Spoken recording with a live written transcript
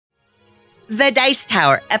The Dice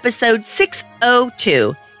Tower, episode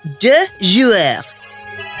 602, Deux Joueurs.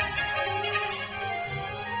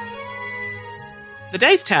 The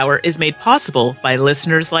Dice Tower is made possible by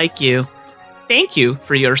listeners like you. Thank you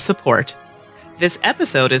for your support. This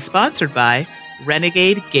episode is sponsored by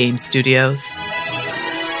Renegade Game Studios.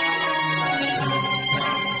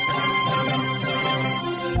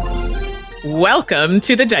 Welcome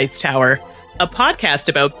to The Dice Tower, a podcast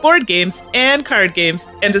about board games and card games,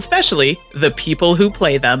 and especially the people who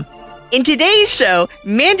play them. In today's show,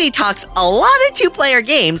 Mandi talks a lot of two-player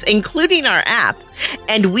games, including our app,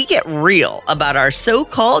 and we get real about our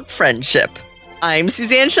so-called friendship. I'm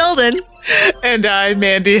Suzanne Sheldon. And I'm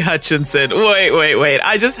Mandi Hutchinson. Wait.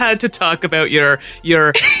 I just had to talk about your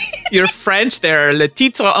French there. Le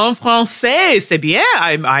titre en français. C'est bien.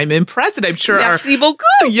 I'm impressed. And I'm sure Merci beaucoup.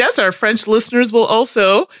 Our French listeners will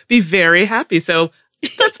also be very happy. So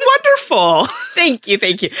that's wonderful. Thank you.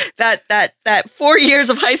 That 4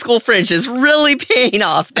 years of high school French is really paying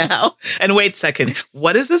off now. And wait a second.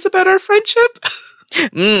 What is this about our friendship?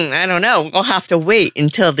 I don't know. We'll have to wait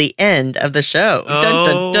until the end of the show. Dun,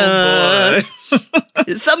 dun, dun.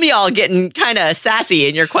 Boy. Some of y'all getting kind of sassy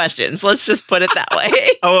in your questions. Let's just put it that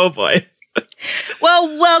way. Oh, boy. Well,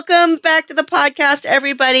 welcome back to the podcast,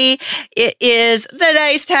 everybody. It is The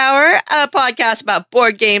Dice Tower, a podcast about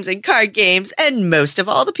board games and card games, and most of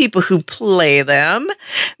all, the people who play them.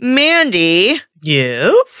 Mandi.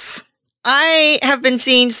 Yes? I have been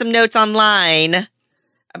seeing some notes online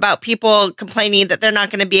about people complaining that they're not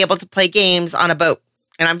going to be able to play games on a boat.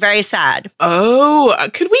 And I'm very sad. Oh,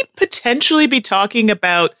 could we potentially be talking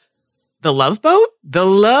about the Love Boat? The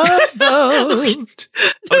Love Boat.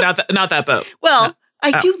 Oh, not that boat. Well,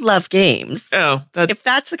 I do love games. Oh, if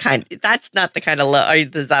that's not the kind of love.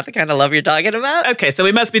 Is that the kind of love you're talking about? Okay, so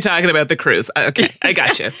we must be talking about the cruise. Okay, I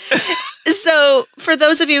got you. So, for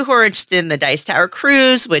those of you who are interested in the Dice Tower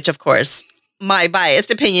cruise, which of course my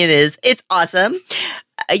biased opinion is it's awesome.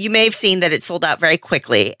 You may have seen that it sold out very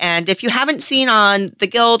quickly. And if you haven't seen on the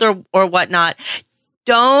Guild or whatnot,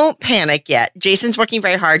 don't panic yet. Jason's working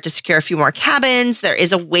very hard to secure a few more cabins. There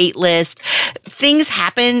is a wait list. Things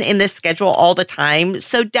happen in this schedule all the time.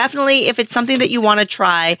 So definitely, if it's something that you want to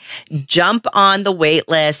try, jump on the wait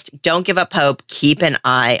list. Don't give up hope. Keep an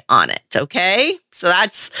eye on it. Okay? So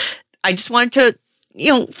I just wanted to,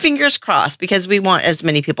 fingers crossed, because we want as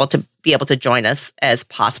many people to be able to join us as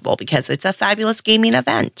possible, because it's a fabulous gaming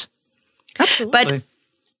event. Absolutely. But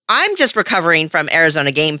I'm just recovering from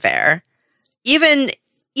Arizona Game Fair. Even,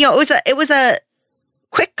 it was a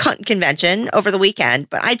quick convention over the weekend,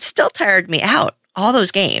 but it still tired me out. All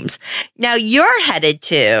those games. Now you're headed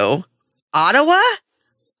to Ottawa?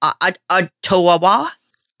 Ottawa.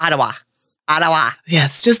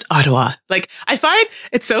 Yes, just Ottawa. Like, I find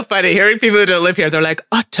it's so funny hearing people who don't live here. They're like,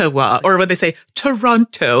 Ottawa. Or when they say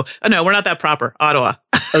Toronto. Oh, no, we're not that proper. Ottawa.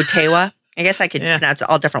 Ottawa. I guess I could pronounce it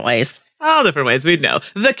all different ways. All different ways. We know.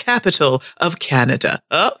 The capital of Canada.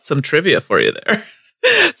 Oh, some trivia for you there.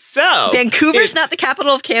 So Vancouver's not the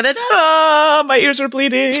capital of Canada? Oh, my ears are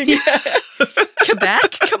bleeding.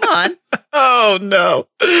 Quebec? Come on. Oh, no.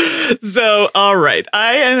 So, all right.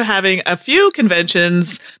 I am having a few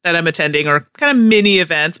conventions that I'm attending, or kind of mini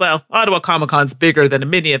events. Well, Ottawa Comic-Con's bigger than a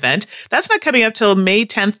mini event. That's not coming up till May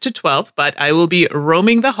 10th to 12th, but I will be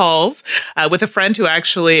roaming the halls with a friend who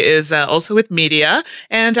actually is also with media.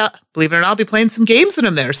 And believe it or not, I'll be playing some games when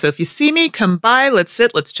I'm there. So if you see me, come by, let's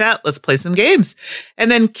sit, let's chat, let's play some games. And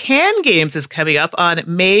then Can Games is coming up on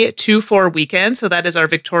May 2-4 weekend. So that is our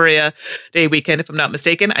Victoria Day weekend, if I'm not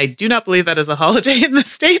mistaken. I do not believe that is a holiday in the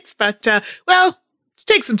States, but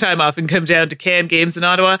take some time off and come down to Can Games in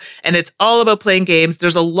Ottawa. And it's all about playing games.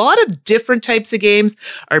 There's a lot of different types of games,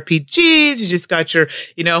 RPGs. You just got your,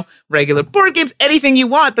 regular board games, anything you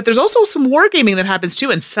want. But there's also some wargaming that happens too.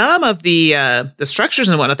 And some of the structures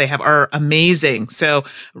and whatnot they have are amazing. So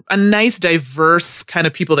a nice, diverse kind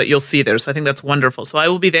of people that you'll see there. So I think that's wonderful. So I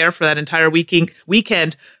will be there for that entire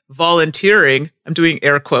weekend volunteering. I'm doing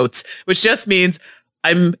air quotes, which just means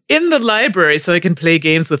I'm in the library so I can play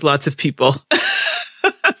games with lots of people.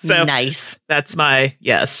 So nice. That's my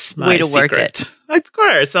way to work it. Of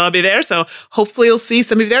course. So I'll be there. So hopefully you'll see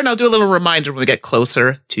some of you there, and I'll do a little reminder when we get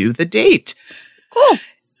closer to the date. Cool.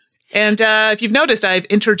 And if you've noticed, I've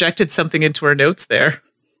interjected something into our notes there.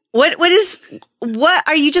 What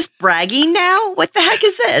are you just bragging now? What the heck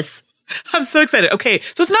is this? I'm so excited. Okay,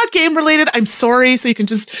 so it's not game related. I'm sorry. So you can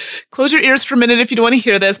just close your ears for a minute if you don't want to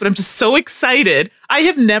hear this, but I'm just so excited. I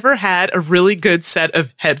have never had a really good set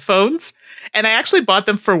of headphones, and I actually bought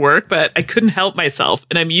them for work, but I couldn't help myself,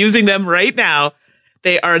 and I'm using them right now.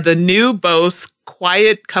 They are the new Bose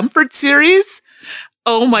Quiet Comfort series.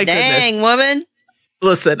 Oh my goodness. Dang, woman.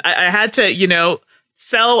 Listen, I had to,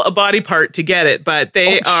 sell a body part to get it, but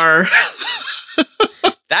they are...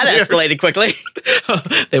 That escalated quickly.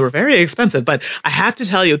 They were very expensive, but I have to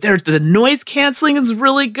tell you, the noise canceling is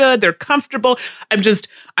really good. They're comfortable.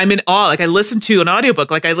 I'm in awe. Like I listened to an audiobook.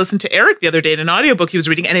 Like I listened to Eric the other day in an audiobook he was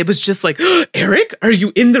reading, and it was just like, Eric, are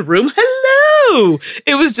you in the room? Hello.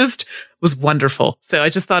 It was wonderful. So I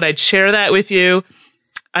just thought I'd share that with you.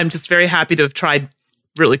 I'm just very happy to have tried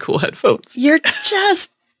really cool headphones. You're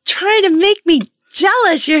just trying to make me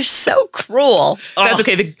jealous. You're so cruel. That's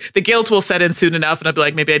okay. The guilt will set in soon enough, and I'll be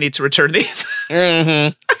like, maybe I need to return these.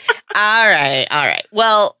 Mm-hmm. All right.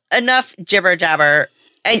 Well, enough jibber jabber.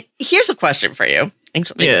 And here's a question for you.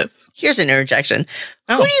 Actually, yes. Here's an interjection.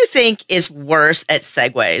 Oh. Who do you think is worse at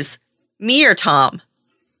segues? Me or Tom?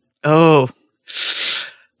 Oh.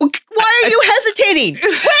 Why are you hesitating?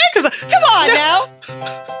 What? Come on now.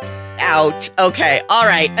 Ouch. Okay. All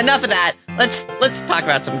right. Enough of that. Let's talk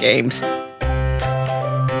about some games.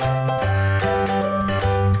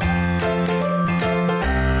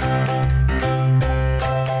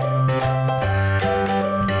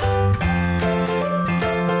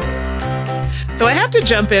 So I have to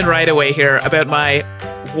jump in right away here about my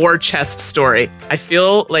war chest story. I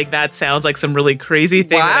feel like that sounds like some really crazy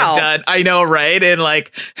thing that I've done. I know, right? In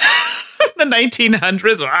like the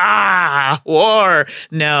 1900s, war.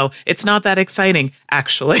 No, it's not that exciting,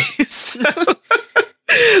 actually.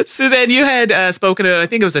 Suzanne, you had spoken, I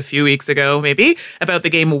think it was a few weeks ago, maybe, about the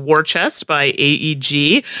game War Chest by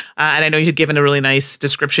AEG. And I know you had given a really nice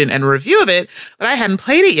description and review of it, but I hadn't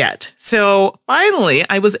played it yet. So finally,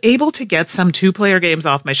 I was able to get some 2-player games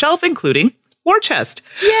off my shelf, including War Chest.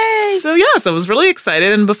 Yay! So yes, I was really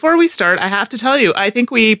excited. And before we start, I have to tell you, I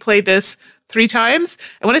think we played this 3 times.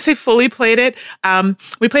 And when I say fully played it,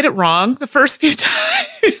 we played it wrong the first few times.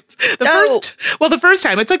 The first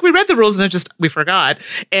time, it's like we read the rules and we forgot.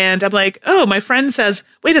 And I'm like, oh, my friend says,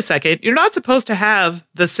 wait a second, you're not supposed to have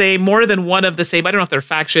more than one of the same. I don't know if they're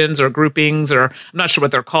factions or groupings, or I'm not sure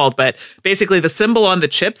what they're called, but basically the symbol on the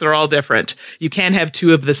chips are all different. You can't have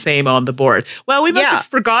 2 of the same on the board. Well, we must have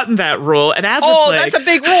forgotten that rule. And as we're playing, that's a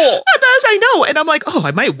big rule. And as I know, and I'm like, oh,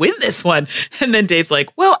 I might win this one. And then Dave's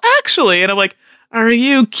like, well, actually, and I'm like, are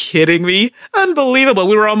you kidding me? Unbelievable.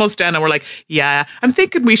 We were almost done and we're like, yeah, I'm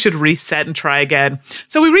thinking we should reset and try again.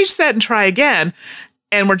 So we reset and try again.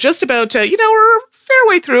 And we're just about to, we're a fair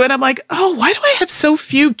way through. And I'm like, oh, why do I have so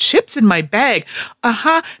few chips in my bag?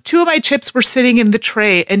 2 of my chips were sitting in the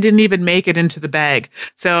tray and didn't even make it into the bag.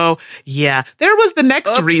 So yeah, there was the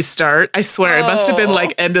next restart. I swear it must have been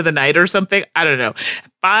like end of the night or something. I don't know.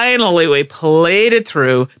 Finally, we played it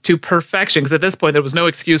through to perfection, because at this point, there was no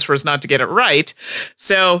excuse for us not to get it right.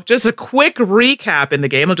 So just a quick recap in the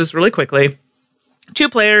game. I'll just really quickly. 2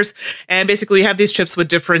 players, and basically you have these chips with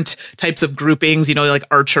different types of groupings, like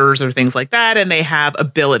archers or things like that, and they have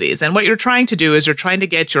abilities. And what you're trying to do is you're trying to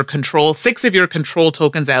get 6 of your control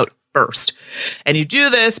tokens out first. And you do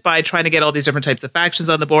this by trying to get all these different types of factions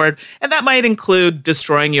on the board. And that might include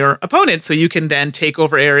destroying your opponent. So you can then take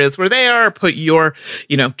over areas where they are, put your,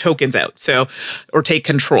 tokens out. So, or take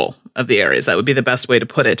control of the areas. That would be the best way to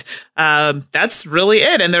put it. That's really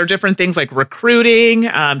it. And there are different things like recruiting,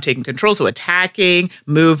 taking control. So attacking,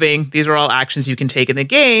 moving. These are all actions you can take in the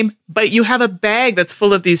game. But you have a bag that's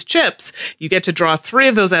full of these chips. You get to draw 3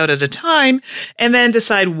 of those out at a time and then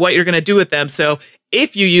decide what you're going to do with them. So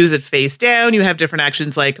if you use it face down, you have different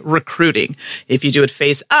actions like recruiting. If you do it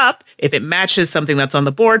face up, if it matches something that's on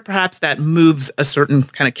the board, perhaps that moves a certain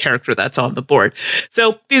kind of character that's on the board.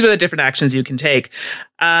 So these are the different actions you can take.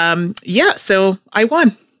 So I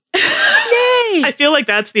won. Yay! I feel like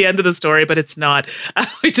that's the end of the story, but it's not.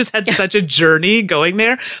 We just had such a journey going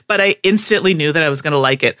there, but I instantly knew that I was going to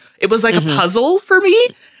like it. It was like a puzzle for me.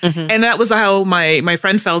 Mm-hmm. And that was how my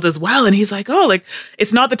friend felt as well. And he's like,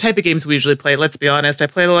 it's not the type of games we usually play. Let's be honest. I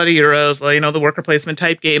played a lot of Euros, the worker placement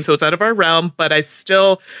type game. So it's out of our realm, but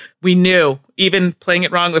we knew, even playing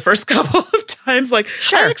it wrong the first couple of times, I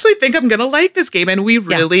actually think I'm going to like this game. And we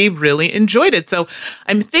really, really enjoyed it. So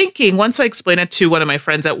I'm thinking once I explain it to one of my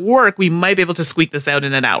friends at work, we might be able to squeak this out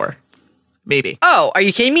in an hour. Maybe. Oh, are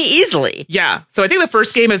you kidding me? Easily. Yeah. So I think the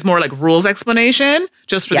first game is more like rules explanation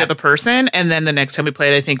just for the other person. And then the next time we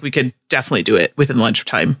play it, I think we could definitely do it within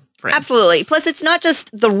lunchtime frame. Absolutely. Plus, it's not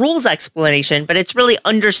just the rules explanation, but it's really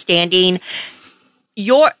understanding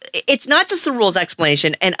it's not just the rules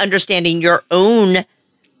explanation and understanding your own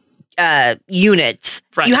units.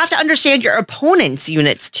 Right. You have to understand your opponent's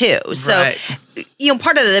units too. So,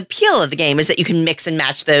 part of the appeal of the game is that you can mix and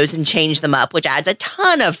match those and change them up, which adds a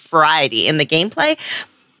ton of variety in the gameplay.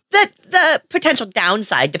 The potential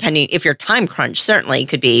downside, depending if you're time crunched, certainly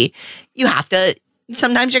could be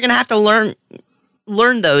sometimes you're going to have to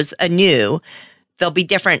learn those anew. They'll be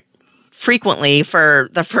different frequently for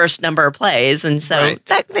the first number of plays. And so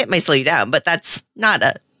that may slow you down, but that's not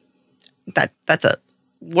that's a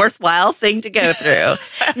worthwhile thing to go through.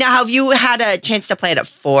 Now, have you had a chance to play it at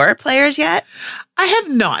 4 players yet? I have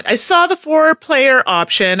not. I saw the 4-player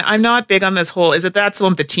option. I'm not big on this whole, that's the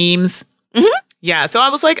one with the teams? Mm-hmm. Yeah, so I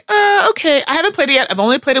was like, okay. I haven't played it yet. I've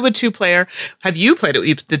only played it with 2-player. Have you played it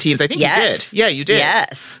with the teams? I think you did. Yeah, you did.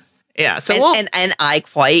 Yes. Yeah. So and I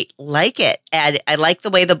quite like it. And I like the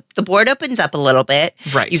way the board opens up a little bit.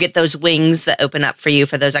 Right. You get those wings that open up for you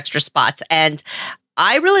for those extra spots. And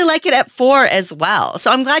I really like it at 4 as well. So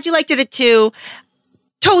I'm glad you liked it at 2.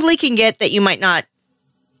 Totally can get that you might not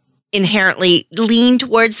inherently lean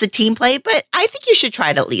towards the team play, but I think you should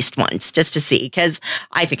try it at least once just to see, because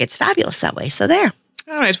I think it's fabulous that way. So there.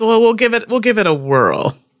 All right. Well, we'll give it a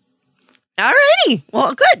whirl. All righty.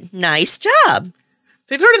 Well, good. Nice job.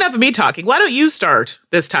 So you've heard enough of me talking. Why don't you start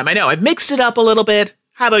this time? I know I've mixed it up a little bit.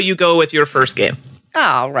 How about you go with your first game?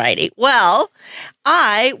 All righty. Well,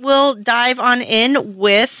 I will dive on in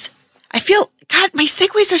with, God, my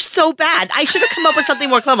segues are so bad. I should have come up with something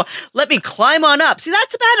more clever. Let me climb on up. See,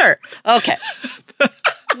 that's better. Okay.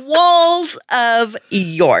 Walls of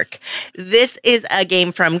York. This is a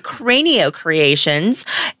game from Cranio Creations,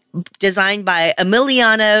 designed by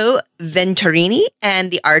Emiliano Venturini,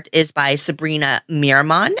 and the art is by Sabrina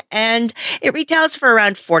Miramon, and it retails for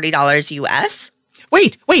around $40 US.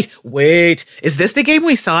 Wait. Is this the game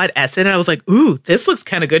we saw at Essen? And I was like, ooh, this looks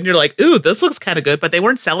kind of good. And you're like, ooh, this looks kind of good. But they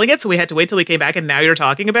weren't selling it, so we had to wait till we came back, and now you're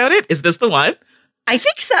talking about it? Is this the one? I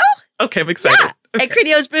think so. Okay, I'm excited. Yeah, okay. At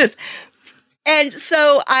Cranio's booth. And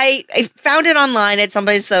so I found it online at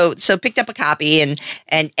somebody, so picked up a copy,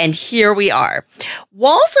 and here we are.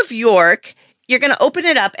 Walls of York, you're going to open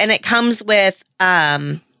it up, and it comes with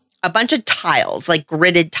a bunch of tiles, like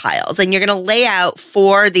gridded tiles, and you're going to lay out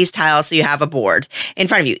 4 of these tiles so you have a board in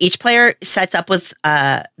front of you. Each player sets up with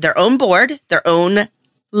their own board, their own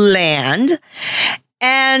land,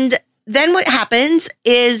 and then what happens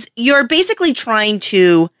is you're basically trying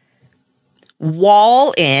to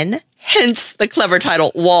wall in, hence the clever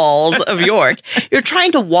title, Walls of York. You're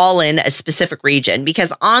trying to wall in a specific region,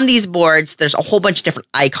 because on these boards, there's a whole bunch of different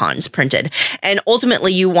icons printed, and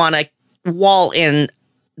ultimately you want to wall in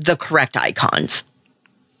the correct icons.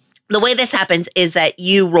 The way this happens is that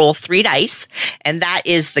you roll 3 dice, and that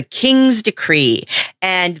is the King's Decree.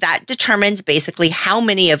 And that determines basically how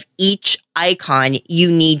many of each icon you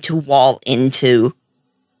need to wall into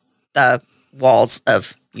the Walls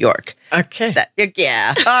of York. Okay.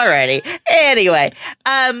 Yeah. Alrighty. Anyway.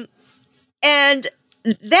 And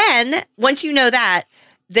then once you know that,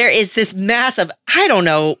 there is this massive, I don't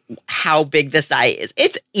know how big this die is.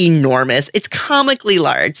 It's enormous. It's comically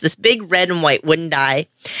large. This big red and white wooden die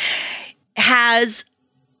has,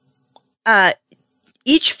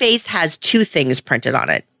 each face has 2 things printed on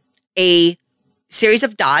it. A series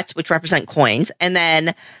of dots, which represent coins, and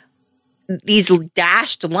then these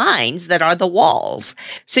dashed lines that are the walls.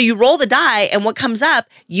 So you roll the die, and what comes up,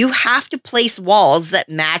 you have to place walls that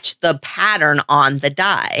match the pattern on the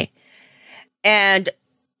die. And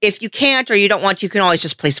if you can't or you don't want, you can always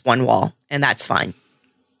just place 1 wall, and that's fine.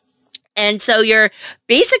 And so you're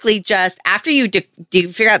basically just, after you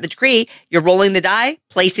figure out the decree, you're rolling the die,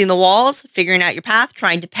 placing the walls, figuring out your path,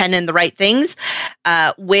 trying to pen in the right things.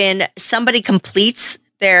 When somebody completes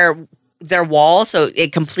their wall, so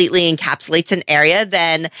it completely encapsulates an area,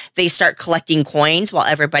 then they start collecting coins while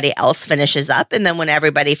everybody else finishes up. And then when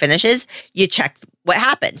everybody finishes, you check what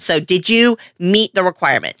happened. So did you meet the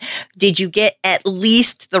requirement? Did you get at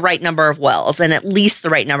least the right number of wells and at least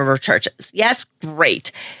the right number of churches? Yes,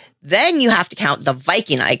 great. Then you have to count the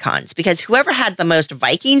Viking icons, because whoever had the most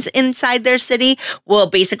Vikings inside their city will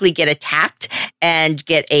basically get attacked and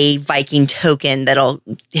get a Viking token that'll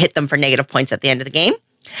hit them for negative points at the end of the game.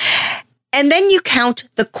 And then you count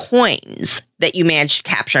the coins that you managed to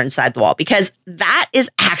capture inside the wall, because that is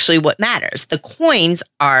actually what matters. The coins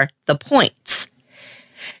are the points.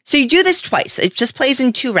 So you do this twice. It just plays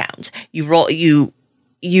in 2 rounds. You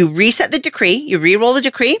reset the decree, you re-roll the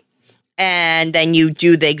decree, and then you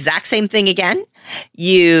do the exact same thing again.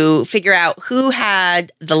 You figure out who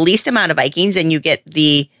had the least amount of Vikings, and you get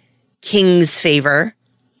the king's favor.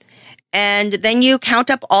 And then you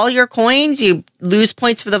count up all your coins. You lose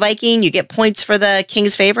points for the Viking, you get points for the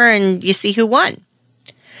king's favor, and you see who won.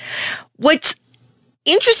 What's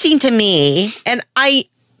interesting to me, and I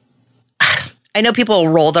know people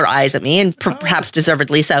roll their eyes at me, and perhaps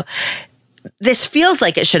deservedly so, this feels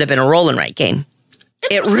like it should have been a roll and write game.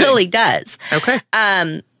 It really does. Okay.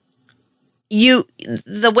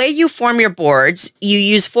 The way you form your boards, you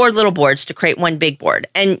use 4 little boards to create one big board,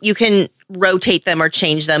 and you can rotate them or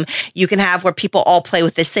change them. You can have where people all play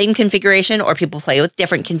with the same configuration or people play with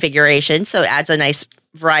different configurations. So it adds a nice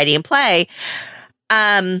variety in play.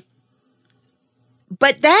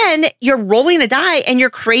 But then you're rolling a die and you're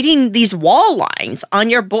creating these wall lines on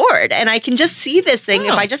your board. And I can just see this thing.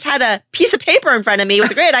 If I just had a piece of paper in front of me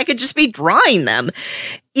with a grid, I could just be drawing them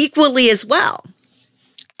equally as well.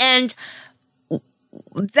 And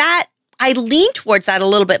that I lean towards that a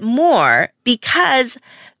little bit more because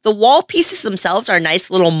the wall pieces themselves are nice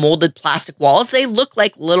little molded plastic walls. They look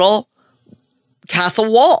like little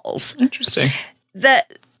castle walls. Interesting.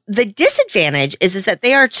 The disadvantage is that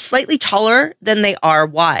they are slightly taller than they are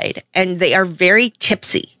wide, and they are very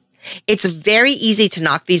tipsy. It's very easy to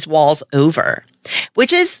knock these walls over,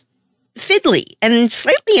 which is fiddly and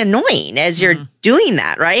slightly annoying as you're doing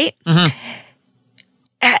that, right?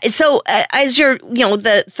 So as you're,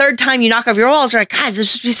 the third time you knock over your walls, you're like, God,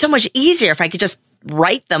 this would be so much easier if I could just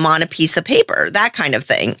write them on a piece of paper, that kind of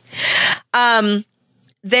thing.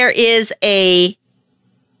 There is a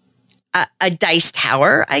dice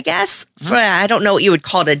tower, I guess. I don't know what you would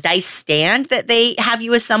call it, a dice stand that they have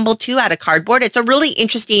you assemble to out of cardboard. It's a really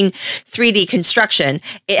interesting 3D construction.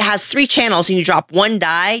 It has 3 channels and you drop 1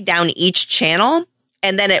 die down each channel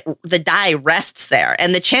and then the die rests there.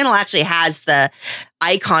 And the channel actually has the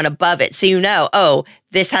icon above it. So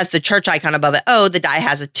this has the church icon above it. Oh, the die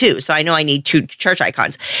has a 2. So I know I need 2 church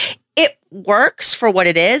icons. It works for what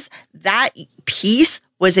it is. That piece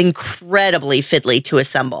was incredibly fiddly to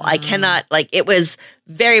assemble. I cannot, it was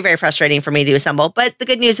very, very frustrating for me to assemble. But the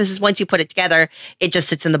good news is once you put it together, it just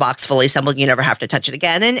sits in the box fully assembled. You never have to touch it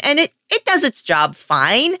again. And it does its job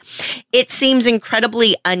fine. It seems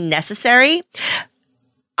incredibly unnecessary.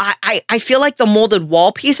 I feel like the molded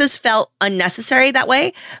wall pieces felt unnecessary that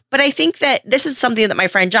way. But I think that this is something that my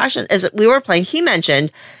friend Josh, as we were playing, he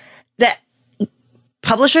mentioned that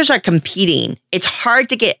publishers are competing. It's hard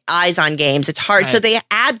to get eyes on games. It's hard. Right. So they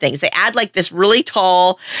add things. They add this really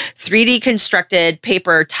tall 3D constructed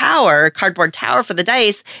paper tower, cardboard tower for the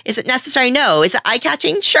dice. Is it necessary? No. Is it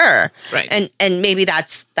eye-catching? Sure. Right. And maybe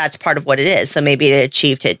that's part of what it is. So maybe it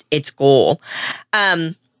achieved its goal.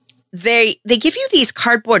 They give you these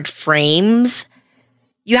cardboard frames.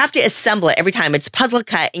 You have to assemble it every time. It's puzzle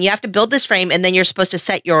cut, and you have to build this frame, and then you're supposed to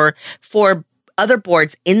set your 4 other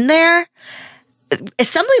boards in there.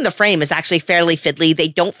 Assembling the frame is actually fairly fiddly. They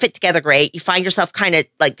don't fit together great. You find yourself kind of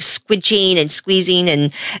squidging and squeezing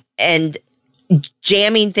and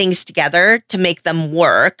jamming things together to make them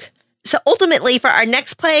work. So ultimately, for our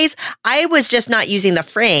next plays, I was just not using the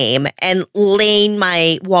frame and laying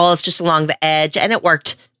my walls just along the edge, and it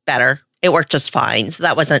worked better. It worked just fine. So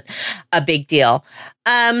that wasn't a big deal.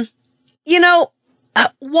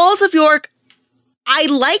 Walls of York, I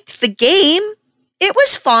liked the game. It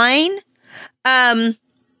was fine. I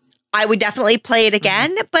would definitely play it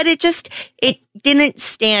again, but it didn't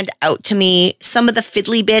stand out to me. Some of the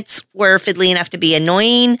fiddly bits were fiddly enough to be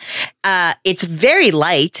annoying. It's very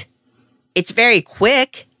light. It's very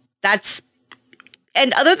quick.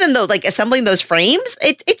 And other than assembling those frames,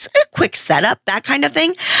 it's a quick setup, that kind of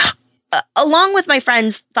thing. Along with my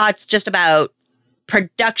friend's thoughts just about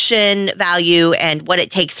production value and what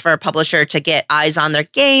it takes for a publisher to get eyes on their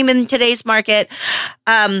game in today's market.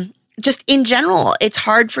 Just in general, it's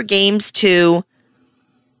hard for games to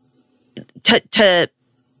I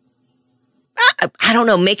don't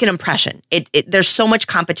know, make an impression. There's so much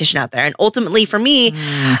competition out there. And ultimately for me,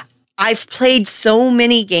 I've played so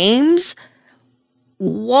many games.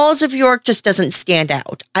 Walls of York just doesn't stand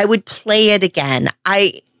out. I would play it again.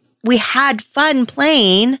 We had fun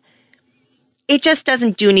playing. It just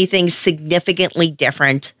doesn't do anything significantly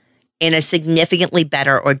different in a significantly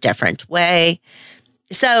better or different way.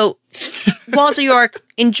 So, Walls of York,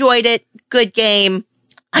 enjoyed it. Good game.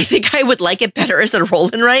 I think I would like it better as a roll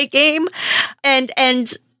and write game. And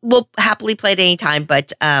we'll happily play it anytime,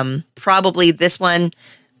 but probably this one,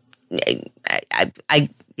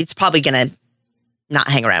 it's probably going to not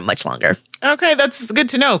hang around much longer. Okay, that's good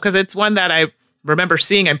to know, because it's one that I remember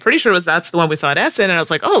seeing. I'm pretty sure that's the one we saw at Essen, and I was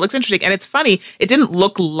like, oh, it looks interesting. And it's funny, it didn't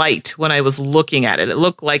look light when I was looking at it. It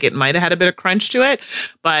looked like it might have had a bit of crunch to it,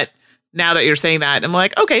 but now that you're saying that, I'm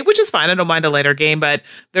like, okay, which is fine. I don't mind a lighter game, but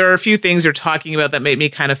there are a few things you're talking about that made me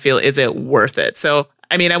kind of feel, is it worth it? So,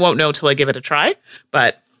 I mean, I won't know till I give it a try,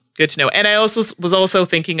 but good to know. And I was also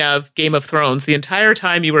thinking of Game of Thrones the entire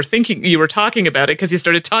time you were talking about it, because you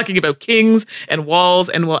started talking about kings and walls,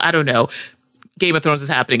 and well, I don't know. Game of Thrones is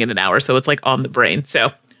happening in an hour, so it's on the brain.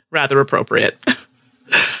 So rather appropriate.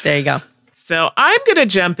 There you go. So I'm going to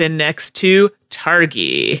jump in next to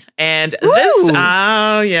Targi. And this,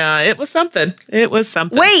 oh yeah, it was something. It was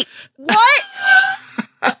something. Wait, what?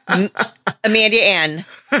 Amanda Ann.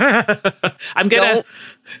 I'm going to,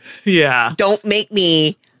 yeah. Don't make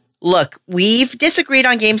me, look, we've disagreed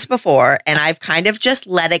on games before, and I've kind of just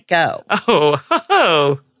let it go.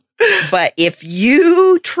 Oh. But if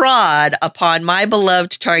you trod upon my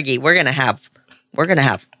beloved Targi, we're going to have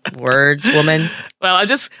words, woman. Well,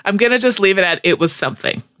 I'm going to just leave it at it was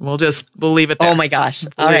something. We'll leave it there. Oh my gosh.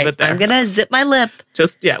 All right. I'm going to zip my lip.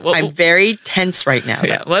 I'm very tense right now.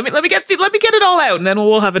 Yeah. Let me get it all out and then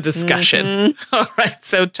we'll have a discussion. Mm-hmm. All right.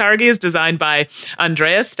 So Targi is designed by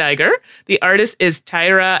Andreas Steiger. The artist is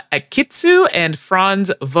Taira Akitsu and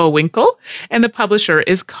Franz Vohwinkel. And the publisher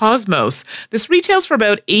is Cosmos. This retails for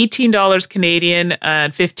about $18 Canadian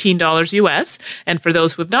and $15 US. And for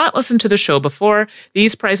those who have not listened to the show before,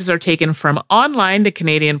 these prices are taken from online. The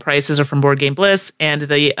Canadian prices are from Board Game Bliss, and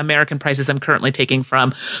the American prices I'm currently taking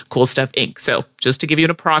from Cool Stuff Inc. So just to give you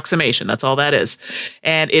an approximation, that's all that is.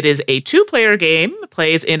 And it is a 2-player game,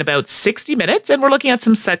 plays in about 60 minutes, and we're looking at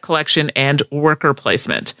some set collection and worker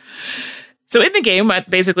placement. So in the game, what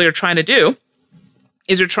basically you're trying to do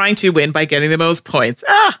is you're trying to win by getting the most points.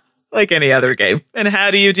 Like any other game. And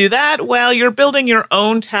how do you do that? Well, you're building your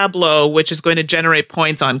own tableau, which is going to generate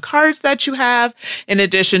points on cards that you have, in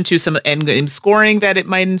addition to some endgame scoring that it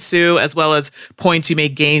might ensue, as well as points you may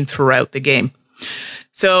gain throughout the game.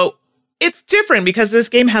 So it's different because this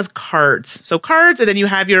game has cards. So cards, and then you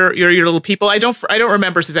have your little people. I don't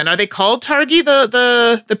remember, Suzanne. Are they called Targi,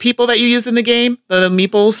 the people that you use in the game? The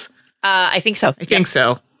meeples? I think so. I think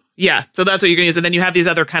so. Yeah, so that's what you're going to use. And then you have these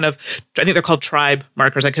other kind of, I think they're called tribe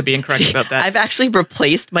markers. I could be incorrect about that. I've actually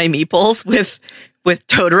replaced my meeples with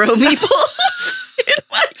Totoro meeples in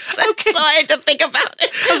my set, okay. So I had to think about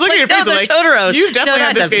it. I was looking at your face, like, Totoros. You've definitely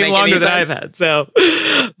had this game longer than I've had. So,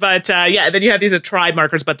 but yeah, then you have these tribe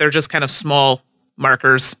markers, but they're just kind of small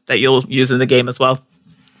markers that you'll use in the game as well.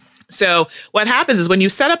 So what happens is when you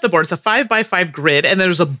set up the board, it's a 5x5 grid, and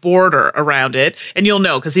there's a border around it. And you'll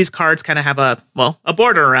know because these cards kind of have a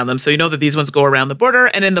border around them. So you know that these ones go around the border.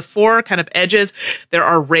 And in the 4 kind of edges, there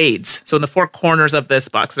are raids. So in the 4 corners of this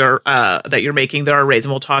box that you're making, there are raids.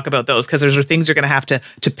 And we'll talk about those because those are things you're going to have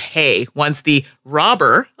to pay once the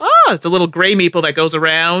robber, it's a little gray meeple that goes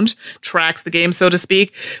around, tracks the game, so to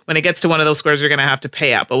speak. When it gets to one of those squares, you're going to have to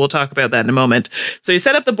pay out. But we'll talk about that in a moment. So you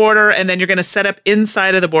set up the border, and then you're going to set up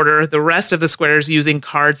inside of the border the rest of the squares using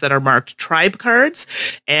cards that are marked tribe cards,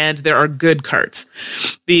 and there are good cards.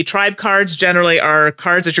 The tribe cards generally are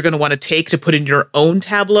cards that you're going to want to take to put in your own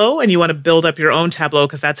tableau, and you want to build up your own tableau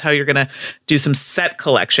because that's how you're going to do some set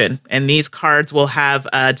collection. And these cards will have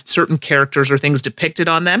certain characters or things depicted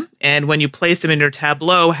on them, and when you place them in your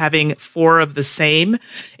tableau, having 4 of the same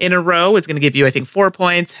in a row is going to give you, I think, 4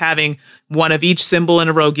 points. Having 1 of each symbol in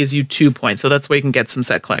a row gives you 2 points. So that's where you can get some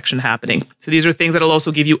set collection happening. So these are things that'll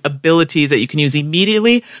also give you abilities that you can use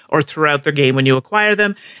immediately or throughout the game when you acquire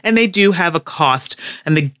them. And they do have a cost.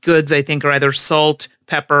 And the goods, I think, are either salt,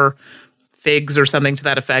 pepper, figs, or something to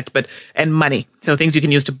that effect, and money. So things you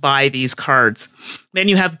can use to buy these cards. Then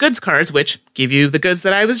you have goods cards, which give you the goods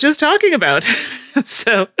that I was just talking about.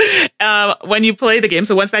 So when you play the game,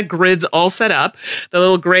 so once that grid's all set up, the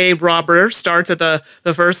little gray robber starts at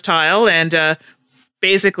the first tile, and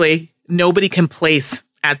basically nobody can place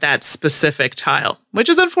at that specific tile, which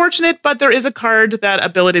is unfortunate, but there is a card, that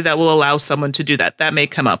ability that will allow someone to do that. That may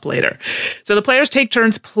come up later. So the players take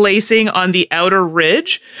turns placing on the outer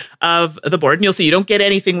ridge of the board, and you'll see you don't get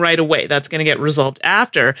anything right away. That's going to get resolved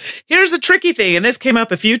after. Here's a tricky thing, and this came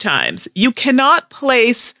up a few times. You cannot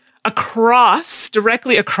place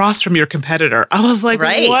directly across from your competitor. I was like,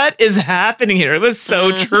 What is happening here? It was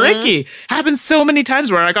so tricky. Happened so many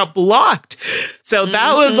times where I got blocked. So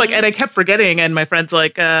that was like, and I kept forgetting. And my friend's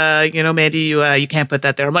like, Mandi, you can't put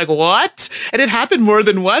that there. I'm like, what? And it happened more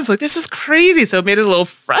than once. Like, this is crazy. So it made it a little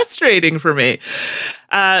frustrating for me.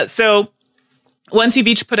 So once you've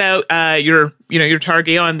each put out your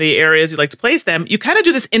Targi on the areas you'd like to place them, you kind of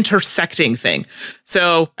do this intersecting thing.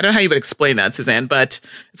 So I don't know how you would explain that, Suzanne, but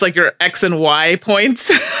it's like your X and Y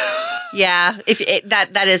points. Yeah,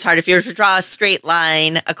 that is hard. If you were to draw a straight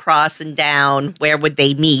line across and down, where would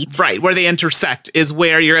they meet? Right, where they intersect is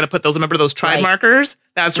where you're going to put those. Remember those tribe markers?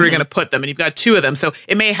 That's where you're going to put them. And you've got 2 of them. So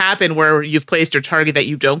it may happen where you've placed your Targi that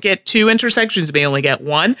you don't get 2 intersections. You may only get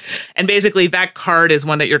 1. And basically that card is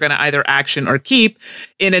one that you're going to either action or keep,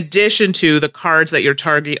 in addition to the cards that your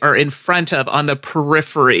Targi are in front of on the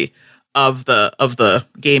periphery of the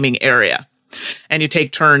gaming area. And you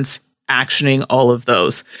take turns actioning all of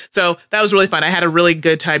those. So that was really fun. I had a really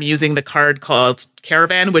good time using the card called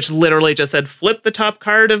Caravan, which literally just said flip the top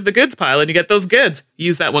card of the goods pile and you get those goods.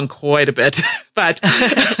 Use that one quite a bit, but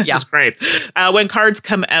yeah, it's great. When cards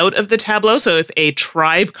come out of the tableau, so if a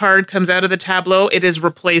tribe card comes out of the tableau, it is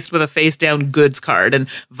replaced with a face down goods card and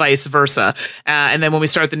vice versa. And then when we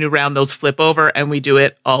start the new round, those flip over and we do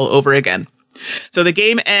it all over again. So the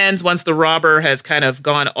game ends once the robber has kind of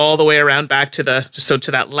gone all the way around back to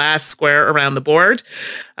to that last square around the board.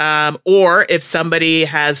 Or if somebody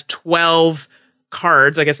has 12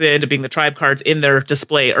 cards, I guess they end up being the tribe cards in their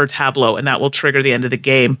display or tableau, and that will trigger the end of the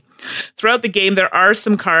game. Throughout the game, there are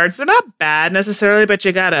some cards. They're not bad necessarily, but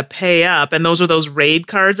you gotta pay up. And those are those raid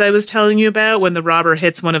cards I was telling you about. When the robber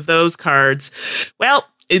hits one of those cards, well,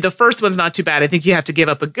 the first one's not too bad. I think you have to give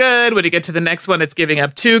up a good. When you get to the next one, it's giving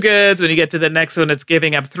up 2 goods. When you get to the next one, it's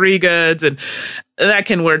giving up 3 goods. And that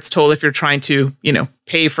can where it's told if you're trying to,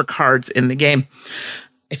 pay for cards in the game.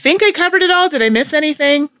 I think I covered it all. Did I miss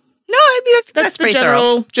anything? No, I mean, that's the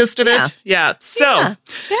general gist of it. Yeah. So,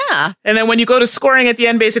 yeah. And then when you go to scoring at the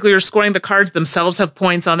end, basically you're scoring the cards themselves have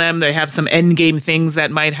points on them. They have some end game things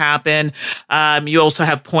that might happen. You also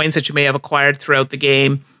have points that you may have acquired throughout the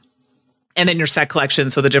game. And then your set collection,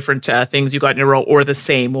 so the different things you got in your row or the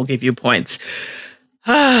same will give you points.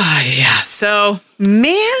 Yeah. So,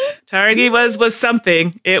 man, Targi was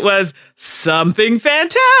something. It was something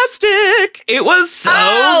fantastic. It was so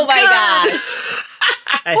oh my good. Gosh.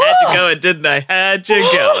 I had you going, didn't I? Had you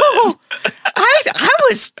going. I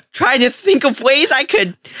was trying to think of ways I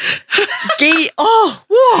could gain.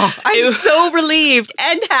 I'm so relieved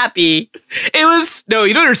and happy. No,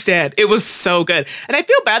 you don't understand. It was so good. And I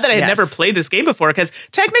feel bad that I had never played this game before because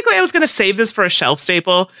technically I was going to save this for a shelf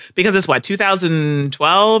staple because it's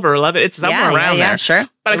 2012 or 11. It's somewhere around there. Yeah, sure.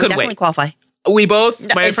 But I couldn't wait. Definitely qualify. We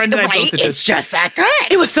both, my friend and I both. It's just that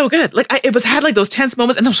good. It was so good. Like it had like those tense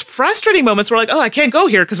moments and those frustrating moments where like, oh, I can't go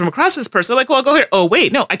here because I'm across this person. I'm like, well, I'll go here. Oh,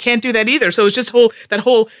 wait, no, I can't do that either. So it was just that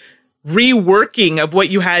whole reworking of what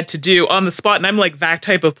you had to do on the spot. And I'm like that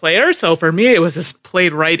type of player. So for me, it was just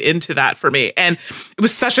played right into that for me. And it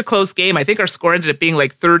was such a close game. I think our score ended up being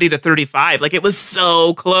like 30-35. Like it was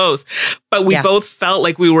so close. But we both felt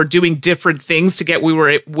like we were doing different things to get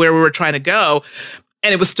where we were trying to go.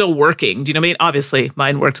 And it was still working. Do you know what I mean? Obviously,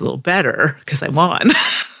 mine worked a little better because I won.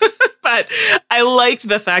 But I liked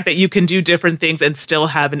the fact that you can do different things and still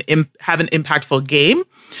have an impactful game.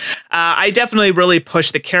 I definitely really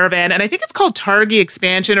pushed the Caravan, and I think it's called Targi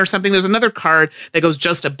Expansion or something. There's another card that goes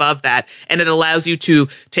just above that, and it allows you to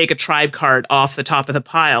take a tribe card off the top of the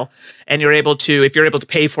pile, and if you're able to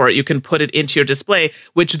pay for it, you can put it into your display,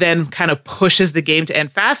 which then kind of pushes the game to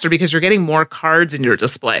end faster because you're getting more cards in your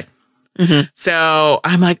display. Mm-hmm. So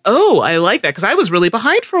I'm like, oh, I like that because I was really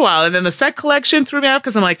behind for a while. And then the set collection threw me off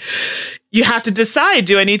because I'm like, you have to decide,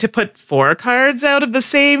 do I need to put 4 cards out of the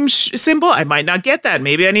same symbol? I might not get that.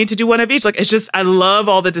 Maybe I need to do one of each. Like, it's just, I love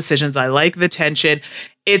all the decisions. I like the tension.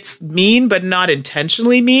 It's mean, but not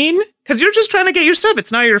intentionally mean because you're just trying to get your stuff.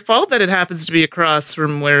 It's not your fault that it happens to be across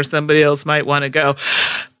from where somebody else might want to go.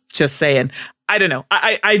 Just saying. I don't know.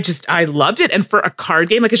 I loved it. And for a card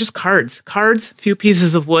game, like it's just cards, few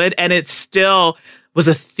pieces of wood. And it still was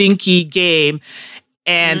a thinky game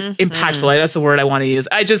and impactful. That's the word I want to use.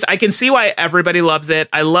 I can see why everybody loves it.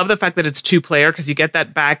 I love the fact that it's 2-player because you get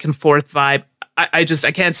that back and forth vibe. I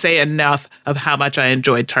can't say enough of how much I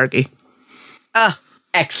enjoyed Targi. Oh,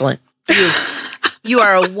 excellent. You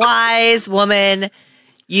are a wise woman.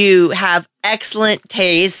 You have excellent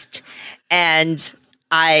taste and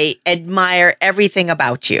I admire everything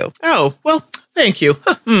about you. Oh, well, thank you.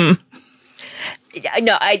 No,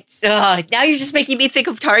 now you're just making me think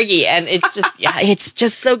of Targi, and it's just, it's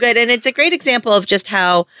just so good. And it's a great example of just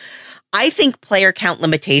how I think player count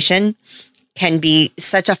limitation can be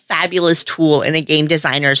such a fabulous tool in a game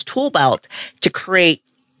designer's tool belt to create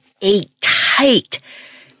a tight,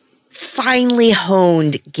 finely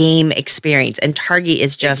honed game experience. And Targi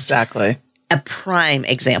is just exactly a prime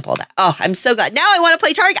example of that. Oh, I'm so glad. Now I want to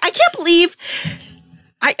play Targi. I can't believe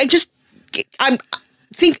I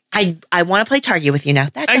want to play Targi with you now.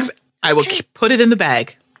 I will put it in the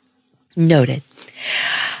bag. Noted.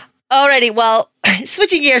 Alrighty, well,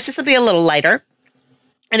 switching gears to something a little lighter.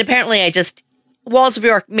 And apparently Walls of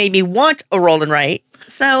York made me want a roll and write.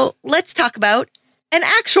 So let's talk about an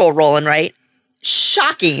actual roll and write.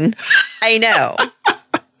 Shocking. I know.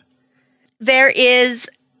 There is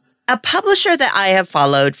a publisher that I have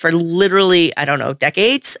followed for literally, I don't know,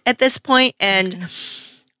 decades at this point. And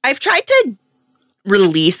I've tried to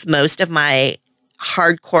release most of my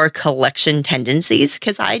hardcore collection tendencies,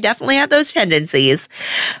 because I definitely have those tendencies.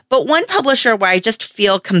 But one publisher where I just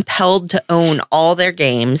feel compelled to own all their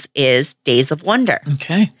games is Days of Wonder.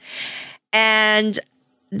 Okay. And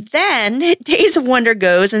then Days of Wonder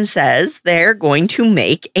goes and says they're going to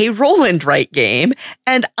make a roll and write game.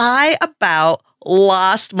 And I about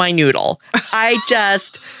lost my noodle. I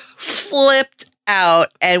just flipped out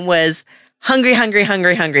and was hungry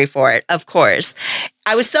for it, of course.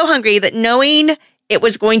 I was so hungry that knowing it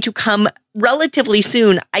was going to come relatively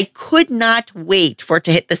soon, I could not wait for it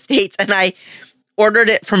to hit the States, and I ordered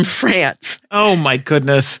it from France. Oh, my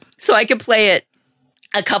goodness. So I could play it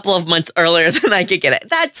a couple of months earlier than I could get it.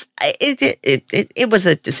 It was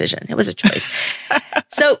a decision. It was a choice.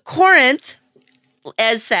 So Corinth,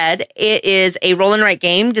 as said, it is a roll and write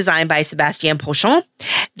game designed by Sébastien Pochon.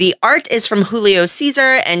 The art is from Julio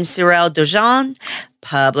Cesar and Cyril Dojan.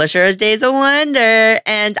 Publisher is Days of Wonder.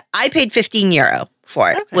 And I paid €15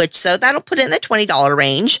 for it, so that'll put it in the $20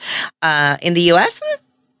 range in the US. And,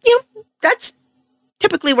 that's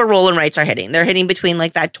typically where roll and writes are hitting. They're hitting between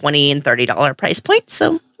like that $20 and $30 price point.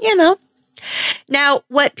 So, Now,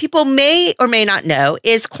 what people may or may not know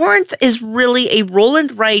is Corinth is really a roll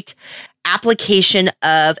and write application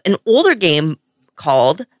of an older game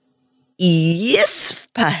called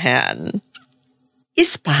Ispahan.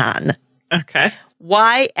 Okay.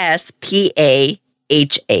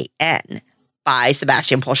 Yspahan by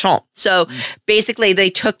Sébastien Pochon. So basically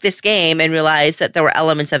they took this game and realized that there were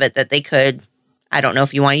elements of it that they could, I don't know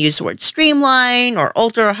if you want to use the word streamline or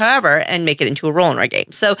alter or however, and make it into a roll and write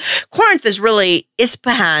game. So Corinth is really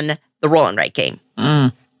Ispahan, the roll and write game.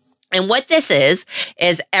 And what this is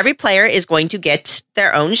every player is going to get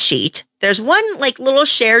their own sheet. There's one like little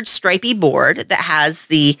shared stripy board that has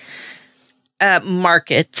the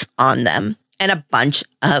markets on them and a bunch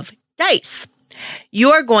of dice.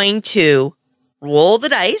 You are going to roll the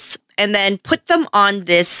dice and then put them on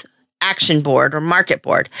this action board or market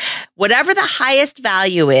board. Whatever the highest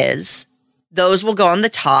value is, those will go on the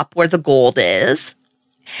top where the gold is.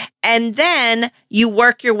 And then you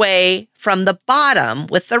work your way from the bottom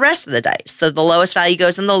with the rest of the dice. So the lowest value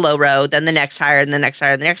goes in the low row, then the next higher, and the next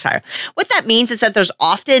higher, and the next higher. What that means is that there's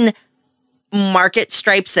often market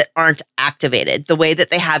stripes that aren't activated the way that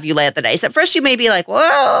they have you lay out the dice. At first, you may be like,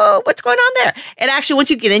 whoa, what's going on there? And actually, once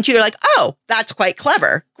you get into it, you're like, oh, that's quite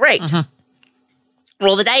clever. Great.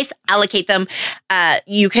 Roll the dice, allocate them.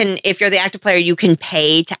 You can, if you're the active player, you can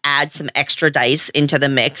pay to add some extra dice into the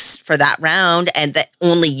mix for that round and that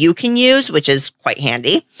only you can use, which is quite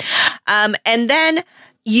handy. And then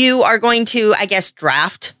you are going to, I guess,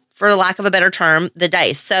 draft, for lack of a better term, the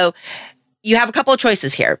dice. So you have a couple of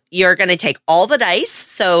choices here. You're going to take all the dice.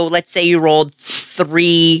 So let's say you rolled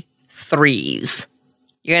 3 threes.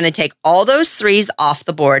 You're going to take all those threes off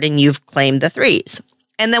the board and you've claimed the threes.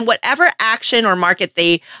 And then whatever action or market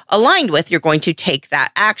they aligned with, you're going to take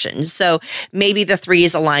that action. So maybe the 3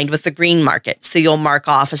 is aligned with the green market. So you'll mark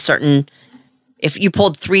off a certain, if you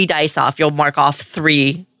pulled 3 dice off, you'll mark off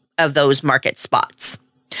 3 of those market spots.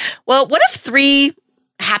 Well, what if 3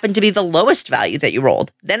 happened to be the lowest value that you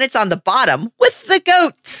rolled? Then it's on the bottom with the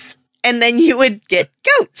goats. And then you would get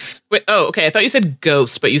goats. Wait, oh, okay. I thought you said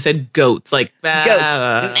ghosts, but you said goats. Like, goats.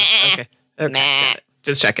 Okay. Got it.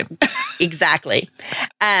 Just checking. Exactly.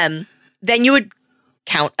 Then you would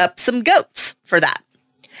count up some goats for that.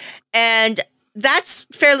 And that's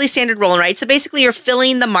fairly standard roll and write. So basically you're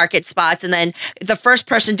filling the market spots, and then the first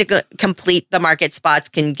person to complete the market spots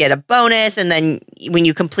can get a bonus. And then when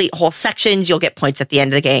you complete whole sections, you'll get points at the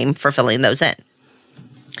end of the game for filling those in.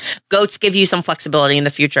 Goats give you some flexibility in the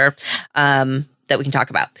future that we can talk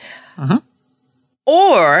about.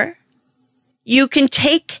 Or you can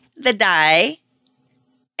take the dice.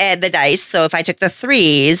 So if I took the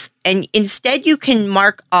 3s, and instead you can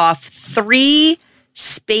mark off 3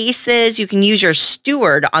 spaces. You can use your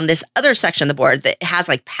steward on this other section of the board that has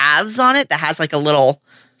like paths on it, that has like a little,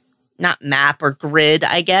 not map or grid,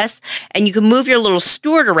 I guess. And you can move your little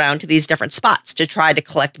steward around to these different spots to try to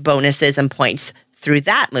collect bonuses and points through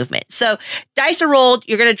that movement. So dice are rolled.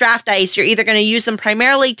 You're going to draft dice. You're either going to use them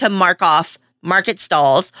primarily to mark off market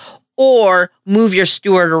stalls or move your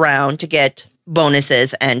steward around to get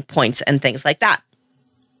bonuses and points and things like that.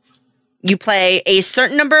 You play a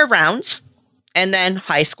certain number of rounds and then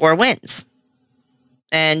high score wins.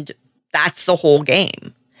 And that's the whole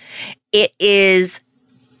game. It is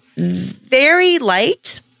very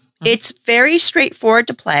light. It's very straightforward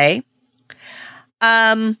to play.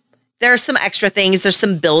 There are some extra things. There's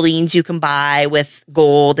some buildings you can buy with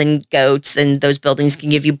gold and goats, and those buildings can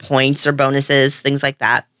give you points or bonuses, things like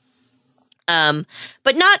that.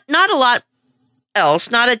 But not a lot else,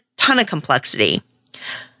 not a ton of complexity.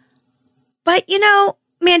 But,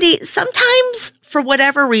 Mandi, sometimes for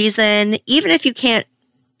whatever reason, even if you can't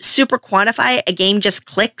super quantify it, a game just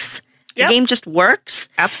clicks. Yep. A game just works.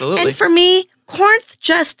 Absolutely. And for me, Corinth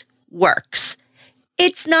just works.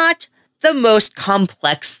 It's not the most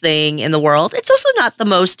complex thing in the world. It's also not the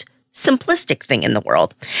most simplistic thing in the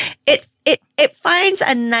world. It finds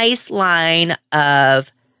a nice line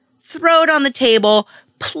of throw it on the table,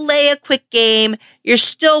 play a quick game. You're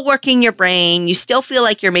still working your brain. You still feel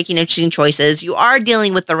like you're making interesting choices. You are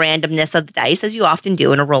dealing with the randomness of the dice, as you often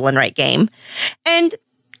do in a roll and write game. And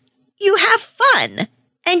you have fun.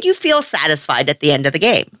 And you feel satisfied at the end of the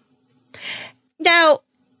game. Now,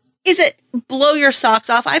 is it blow your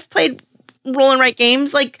socks off? I've played roll and write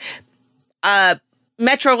games like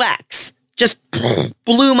Metro X. Just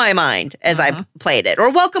blew my mind as I played it.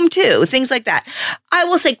 Or Welcome To, things like that. I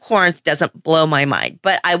will say Corinth doesn't blow my mind,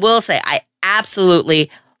 but I will say I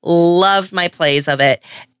absolutely loved my plays of it.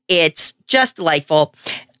 It's just delightful.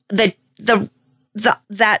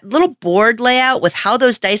 That little board layout with how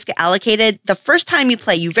those dice get allocated, the first time you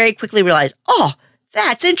play, you very quickly realize, oh,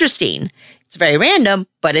 that's interesting. It's very random,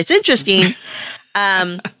 but it's interesting.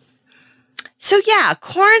 So yeah,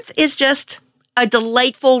 Corinth is just a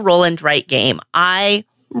delightful roll and write game. I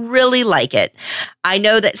really like it. I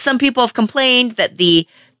know that some people have complained that the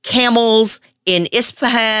camels in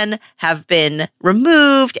Isfahan have been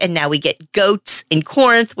removed, and now we get goats in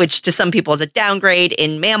Corinth, which to some people is a downgrade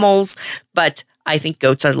in mammals, but I think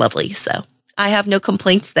goats are lovely, so I have no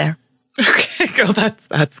complaints there. Okay, well,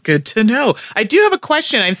 that's good to know. I do have a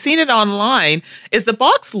question. I've seen it online. Is the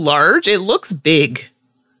box large? It looks big.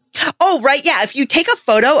 Oh, right. Yeah. If you take a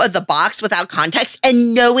photo of the box without context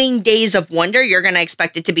and knowing Days of Wonder, you're going to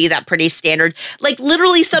expect it to be that pretty standard. Like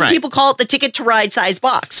literally some people call it the Ticket to Ride size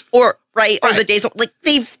box or the Days of, like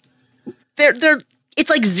they're it's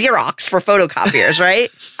like Xerox for photocopiers, right?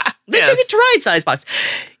 The Ticket to Ride size box.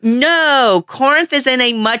 No, Corinth is in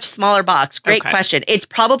a much smaller box. Great question. It's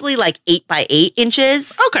probably like 8 by 8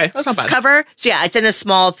 inches. Okay. That's not bad. Cover. So yeah, it's in a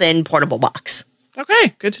small, thin, portable box.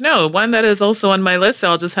 Okay, good to know. One that is also on my list, so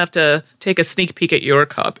I'll just have to take a sneak peek at your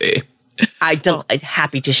copy. I'm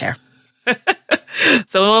happy to share.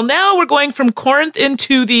 So now we're going from Corinth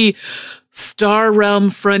into the Star Realm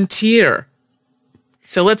frontier.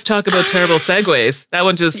 So let's talk about terrible segues. That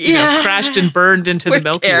one just crashed and burned into the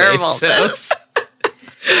Milky Way. So.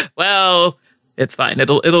 Well, it's fine.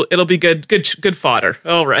 It'll be good fodder.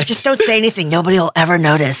 All right. Just don't say anything. Nobody will ever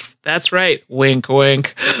notice. That's right. Wink,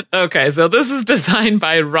 wink. Okay, so this is designed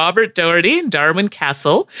by Robert Doherty, Darwin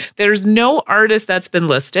Castle. There's no artist that's been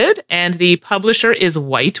listed, and the publisher is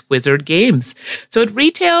White Wizard Games. So it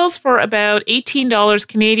retails for about $18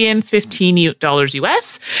 Canadian, $15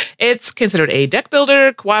 US. It's considered a deck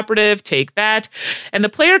builder, cooperative, take that. And the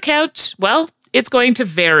player count, well, it's going to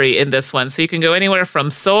vary in this one. So you can go anywhere from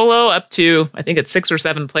solo up to, I think it's 6 or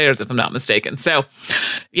 7 players, if I'm not mistaken. So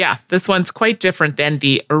yeah, this one's quite different than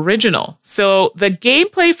the original. So the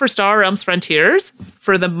gameplay for Star Realms Frontiers,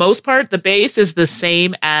 for the most part, the base is the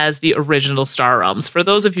same as the original Star Realms. For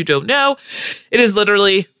those of you who don't know, it is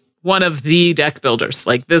literally one of the deck builders.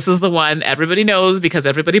 Like this is the one everybody knows because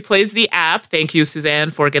everybody plays the app. Thank you,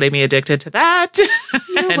 Suzanne, for getting me addicted to that.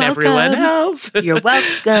 You're and welcome. Everyone else. You're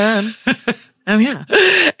welcome. Oh yeah,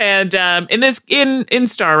 and in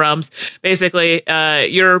Star Realms, basically,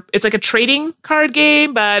 it's like a trading card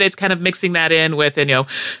game, but it's kind of mixing that in with the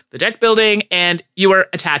deck building, and you are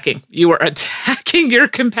attacking. You are attacking your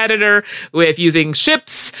competitor with using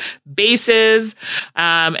ships, bases,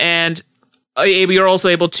 and you're also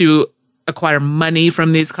able to acquire money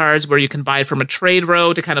from these cards where you can buy from a trade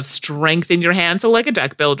row to kind of strengthen your hand. So like a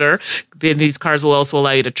deck builder, then these cards will also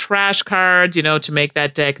allow you to trash cards, to make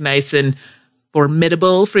that deck nice and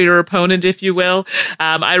formidable for your opponent, if you will.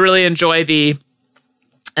 I really enjoy the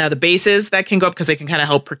bases that can go up because they can kind of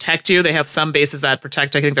help protect you. They have some bases that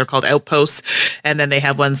protect. I think they're called outposts. And then they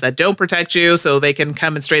have ones that don't protect you. So they can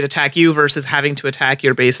come and straight attack you versus having to attack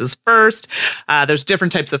your bases first. There's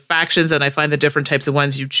different types of factions. And I find the different types of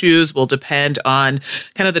ones you choose will depend on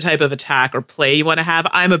kind of the type of attack or play you want to have.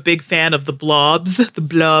 I'm a big fan of the blobs, the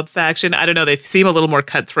blob faction. I don't know. They seem a little more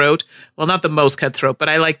cutthroat. Well, not the most cutthroat, but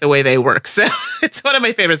I like the way they work. So it's one of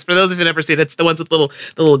my favorites. For those of you who've never seen it, it's the ones with the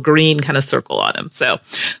little green kind of circle on them. So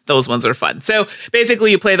those ones are fun. So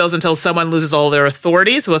basically you play those until someone loses all their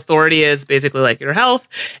authority. So authority is basically like your health.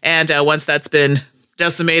 And once that's been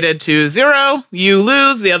decimated to 0, you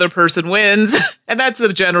lose, the other person wins. And that's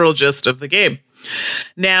the general gist of the game.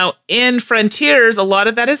 Now, in Frontiers, a lot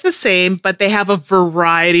of that is the same, but they have a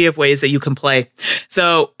variety of ways that you can play.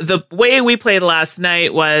 So the way we played last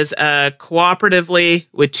night was cooperatively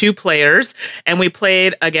with 2 players, and we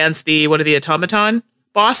played against the automaton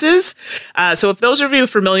bosses. So if those of you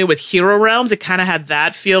familiar with Hero Realms, it kind of had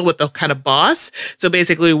that feel with the kind of boss. So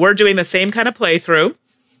basically, we're doing the same kind of playthrough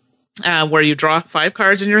where you draw 5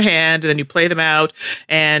 cards in your hand and then you play them out,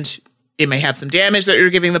 and it may have some damage that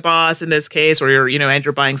you're giving the boss in this case, or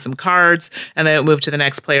you're buying some cards, and then it move to the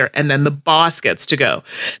next player, and then the boss gets to go.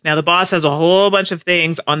 Now, the boss has a whole bunch of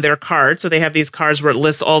things on their card. So they have these cards where it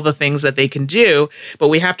lists all the things that they can do, but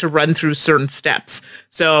we have to run through certain steps.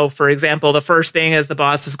 So, for example, the first thing is the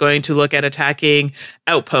boss is going to look at attacking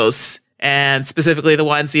outposts, and specifically the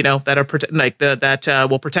ones, that are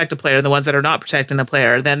will protect a player, and the ones that are not protecting the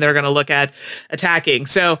player. Then they're going to look at attacking.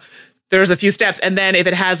 So there's a few steps. And then if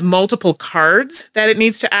it has multiple cards that it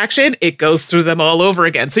needs to action, it goes through them all over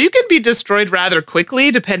again. So you can be destroyed rather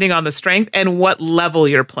quickly depending on the strength and what level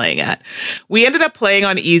you're playing at. We ended up playing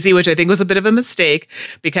on easy, which I think was a bit of a mistake,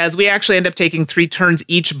 because we actually end up taking 3 turns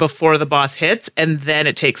each before the boss hits, and then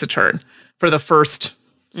it takes a turn for the first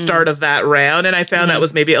start of that round. And I found that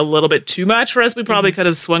was maybe a little bit too much for us. We probably could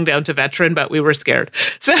have swung down to veteran, but we were scared.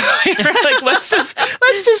 So we were like, let's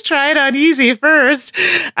just try it on easy first.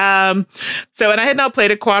 And I had not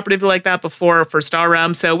played it cooperatively like that before for Star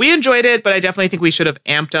Realm. So we enjoyed it, but I definitely think we should have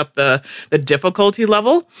amped up the difficulty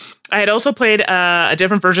level. I had also played a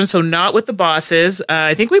different version, so not with the bosses.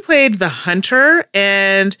 I think we played the Hunter,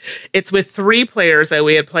 and it's with 3 players that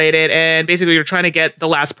we had played it. And basically, you're trying to get the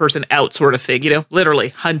last person out, sort of thing, literally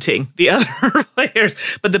hunting the other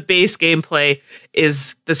players. But the base gameplay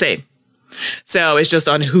is the same. So it's just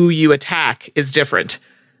on who you attack is different.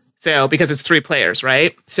 So because it's 3 players,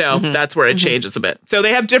 right? So that's where it changes a bit. So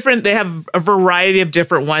they have a variety of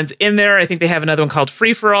different ones in there. I think they have another one called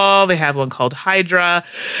Free for All. They have one called Hydra,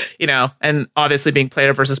 and obviously being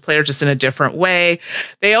player versus player just in a different way.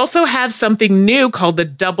 They also have something new called the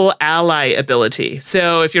double ally ability.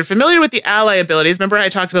 So if you're familiar with the ally abilities, remember I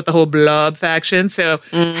talked about the whole blob faction. So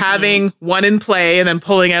having one in play and then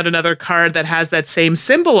pulling out another card that has that same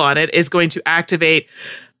symbol on it is going to activate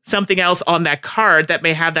something else on that card that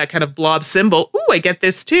may have that kind of blob symbol. Ooh, I get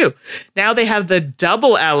this too. Now they have the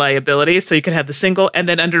double ally ability. So you can have the single, and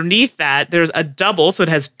then underneath that, there's a double. So it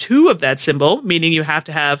has 2 of that symbol, meaning you have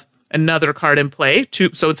to have another card in play.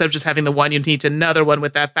 2. So instead of just having the one, you need another one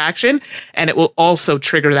with that faction, and it will also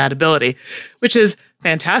trigger that ability, which is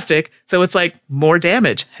fantastic. So it's like more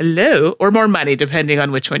damage. Hello. Or more money, depending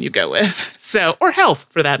on which one you go with. So, or health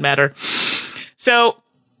for that matter. So,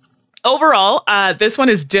 overall, this one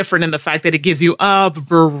is different in the fact that it gives you a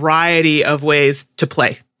variety of ways to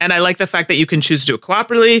play. And I like the fact that you can choose to do it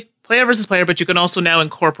cooperatively, player versus player, but you can also now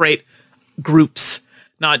incorporate groups,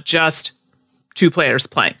 not just 2 players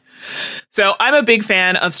playing. So I'm a big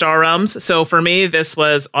fan of Star Realms. So for me, this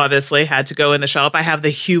was obviously had to go in the shelf. I have the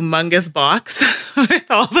humongous box with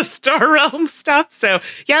all the Star Realms stuff. So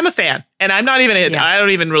yeah, I'm a fan. And I'm not even, I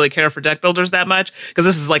don't even really care for deck builders that much, because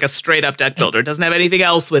this is like a straight up deck builder. It doesn't have anything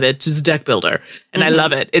else with it, just deck builder. And I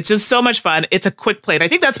love it. It's just so much fun. It's a quick play. And I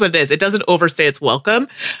think that's what it is. It doesn't overstay its welcome.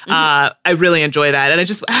 I really enjoy that. And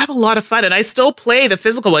I have a lot of fun. And I still play the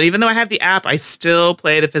physical one. Even though I have the app, I still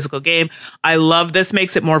play the physical game. I love this.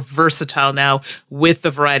 Makes it more versatile now with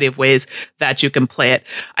the variety of ways that you can play it.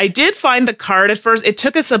 I did find the card at first. It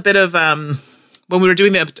took us a bit of, when we were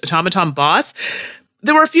doing the automaton boss,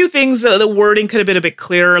 there were a few things that the wording could have been a bit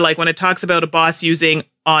clearer, like when it talks about a boss using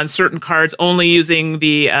on certain cards, only using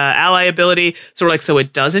the ally ability. So we're like, so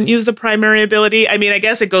it doesn't use the primary ability. I mean, I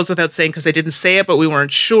guess it goes without saying because they didn't say it, but we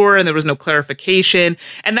weren't sure and there was no clarification.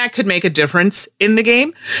 And that could make a difference in the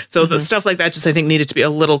game. So the stuff like that just, I think, needed to be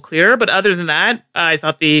a little clearer. But other than that, I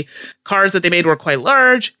thought the cards that they made were quite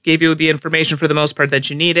large, gave you the information for the most part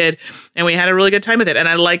that you needed. And we had a really good time with it. And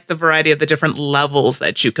I liked the variety of the different levels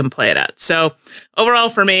that you can play it at. So overall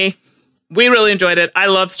for me, we really enjoyed it. I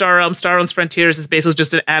love Star Realms. Star Realms Frontiers is basically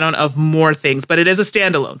just an add-on of more things, but it is a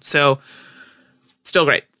standalone. So still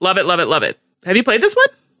great. Love it, love it, love it. Have you played this one?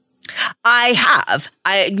 I have.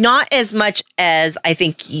 Not as much as I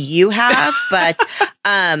think you have, but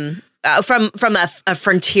from a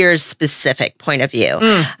Frontiers specific point of view.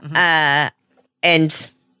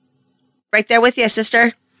 And right there with you,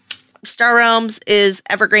 sister. Star Realms is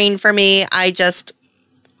evergreen for me. I just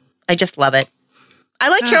love it. I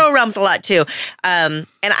like Hero Realms a lot too. And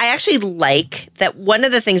I actually like that one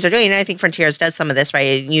of the things they're doing, and I think Frontiers does some of this,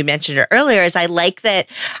 right? You mentioned it earlier, is I think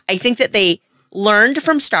that they learned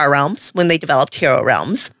from Star Realms when they developed Hero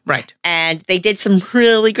Realms. Right. And they did some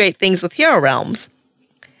really great things with Hero Realms.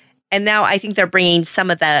 And now I think they're bringing some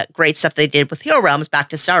of the great stuff they did with Hero Realms back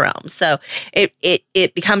to Star Realms. So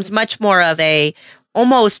it becomes much more of a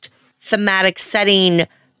almost thematic setting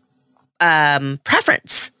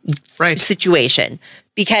preference situation,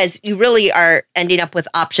 because you really are ending up with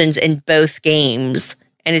options in both games,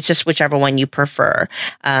 and it's just whichever one you prefer.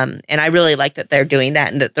 And I really like that they're doing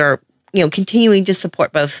that, and that they're continuing to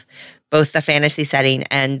support both the fantasy setting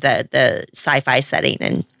and the sci-fi setting.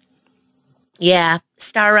 And yeah,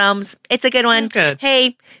 Star Realms, it's a good one. Good.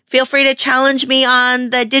 Hey, feel free to challenge me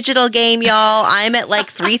on the digital game, y'all. I'm at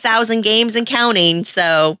like 3,000 games and counting,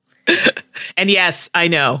 so. And yes, I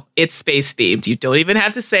know, it's space themed. You don't even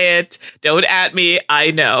have to say it. Don't at me.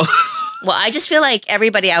 I know. Well, I just feel like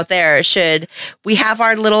everybody out there we have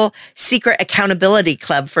our little secret accountability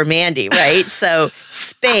club for Mandi, right? So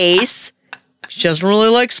space, she doesn't really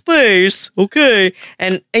like space. Okay.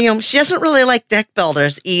 And she doesn't really like deck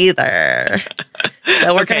builders either.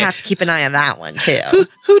 So we're going to have to keep an eye on that one too.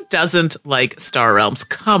 Who doesn't like Star Realms?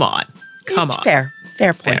 Come on. Come on. Fair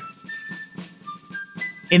point. Fair.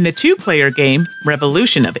 In the 2-player game,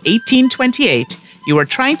 Revolution of 1828, you are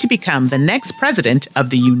trying to become the next president of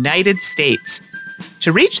the United States.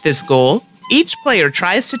 To reach this goal, each player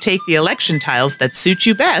tries to take the election tiles that suit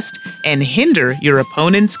you best and hinder your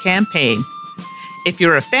opponent's campaign. If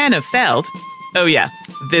you're a fan of Feld, oh yeah,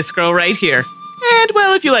 this girl right here. And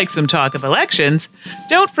well, if you like some talk of elections,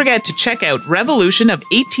 don't forget to check out Revolution of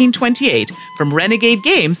 1828 from Renegade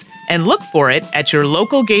Games and look for it at your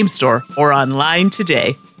local game store or online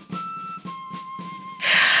today.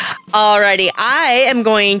 Alrighty, I am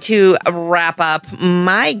going to wrap up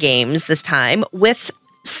my games this time with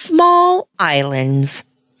Small Islands.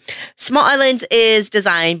 Small Islands is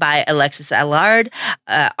designed by Alexis Allard.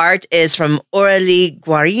 Art is from Aurélie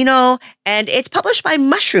Guarino, and it's published by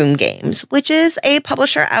Mushroom Games, which is a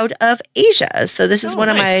publisher out of Asia. So this is one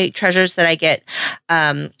of my treasures that I get.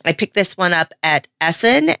 I picked this one up at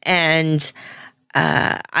Essen, and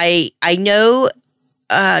I know,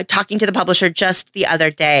 talking to the publisher just the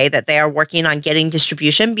other day, that they are working on getting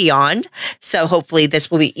distribution beyond. So hopefully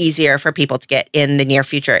this will be easier for people to get in the near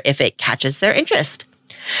future if it catches their interest.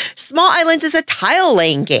 Small Islands is a tile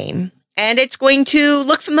laying game, and it's going to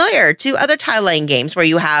look familiar to other tile laying games where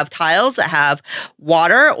you have tiles that have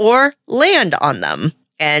water or land on them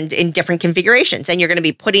and in different configurations, and you're going to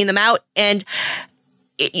be putting them out and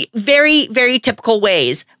very, very typical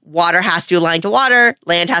ways. Water has to align to water,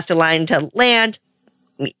 land has to align to land.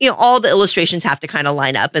 All the illustrations have to kind of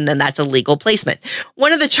line up, and then that's a legal placement.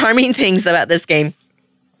 One of the charming things about this game,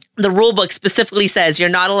 the rule book specifically says you're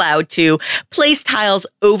not allowed to place tiles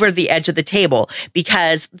over the edge of the table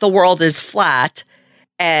because the world is flat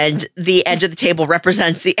and the edge of the table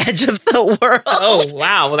represents the edge of the world. Oh,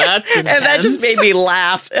 wow. That's intense. And that just made me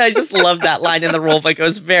laugh. I just love that line in the rule book. It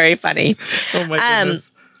was very funny. Oh, my goodness.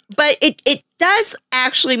 But it does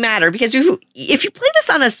actually matter, because if you play this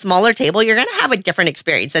on a smaller table, you're going to have a different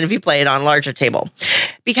experience than if you play it on a larger table.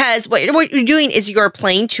 Because what you're doing is you're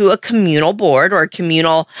playing to a communal board or a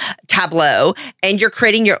communal tableau, and you're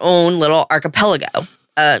creating your own little archipelago,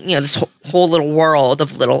 this whole little world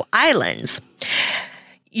of little islands.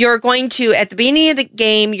 You're going to, at the beginning of the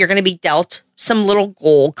game, you're going to be dealt some little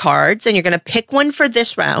goal cards, and you're going to pick one for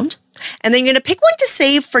this round, and then you're going to pick one to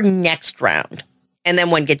save for next round. And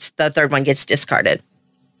then the third one gets discarded.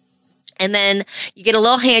 And then you get a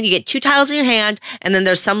little hand, you get 2 tiles in your hand, and then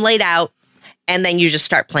there's some laid out, and then you just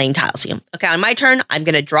start playing tiles. Okay, on my turn, I'm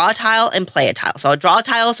going to draw a tile and play a tile. So I'll draw a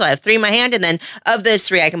tile, so I have 3 in my hand, and then of those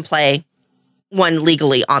 3, I can play one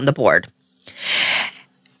legally on the board.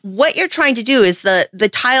 What you're trying to do is the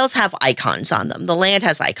tiles have icons on them. The land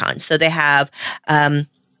has icons. So they have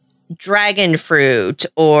dragon fruit,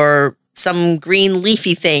 or some green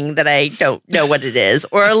leafy thing that I don't know what it is,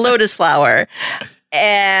 or a lotus flower,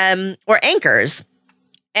 or anchors.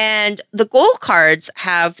 And the goal cards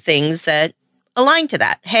have things that align to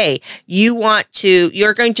that. Hey,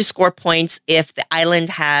 you're going to score points if the island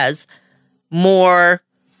has more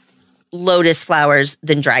lotus flowers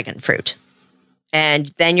than dragon fruit. And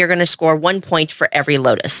then you're going to score 1 point for every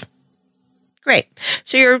lotus. Great.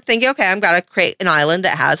 So you're thinking, okay, I've got to create an island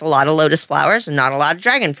that has a lot of lotus flowers and not a lot of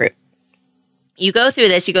dragon fruit. You go through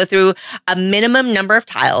this, you go through a minimum number of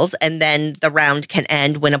tiles, and then the round can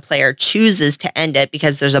end when a player chooses to end it,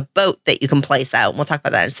 because there's a boat that you can place out. And we'll talk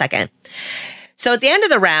about that in a second. So at the end of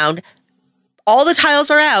the round, all the tiles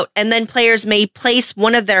are out, and then players may place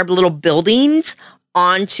one of their little buildings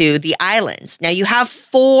onto the islands. Now you have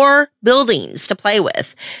 4 buildings to play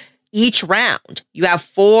with. Each round, you have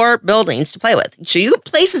 4 buildings to play with. So you can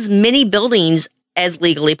place as many buildings as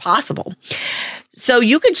legally possible. So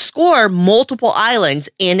you could score multiple islands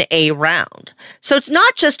in a round. So it's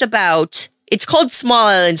not just about, it's called small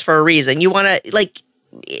islands for a reason. You want to, like,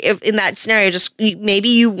 if in that scenario, just maybe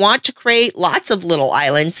you want to create lots of little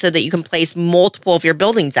islands so that you can place multiple of your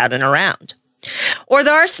buildings out and around. Or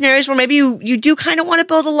there are scenarios where maybe you do kind of want to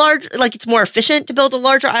build a large, like it's more efficient to build a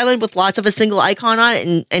larger island with lots of a single icon on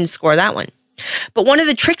it and score that one. But one of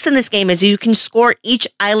the tricks in this game is you can score each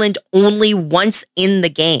island only once in the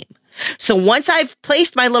game. So once I've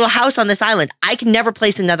placed my little house on this island, I can never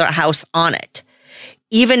place another house on it,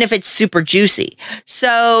 even if it's super juicy.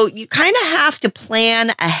 So you kind of have to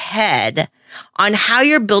plan ahead on how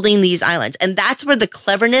you're building these islands. And that's where the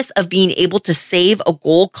cleverness of being able to save a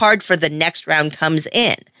gold card for the next round comes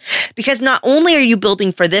in. Because not only are you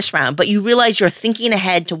building for this round, but you realize you're thinking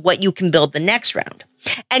ahead to what you can build the next round.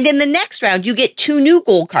 And in the next round, you get 2 new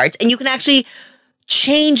gold cards and you can actually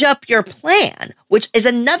change up your plan, which is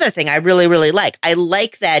another thing I really, really like. I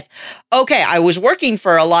like that, okay, I was working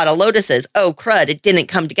for a lot of lotuses. Oh, crud, it didn't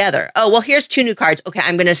come together. Oh, well, here's 2 new cards. Okay,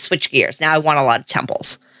 I'm going to switch gears. Now I want a lot of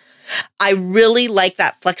temples. I really like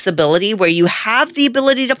that flexibility where you have the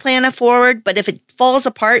ability to plan it forward, but if it falls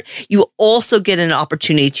apart, you also get an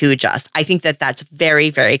opportunity to adjust. I think that that's very,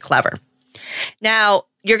 very clever. Now,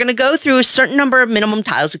 you're going to go through a certain number of minimum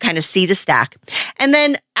tiles to kind of see the stack. And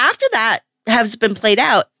then after that has been played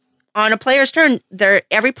out, on a player's turn,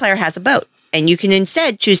 every player has a boat. And you can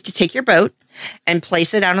instead choose to take your boat and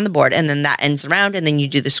place it out on the board. And then that ends the round. And then you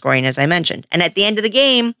do the scoring, as I mentioned. And at the end of the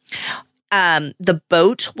game, the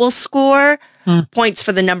boat will score points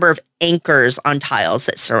for the number of anchors on tiles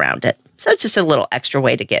that surround it. So it's just a little extra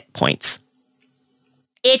way to get points.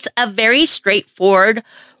 It's a very straightforward,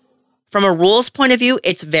 from a rules point of view,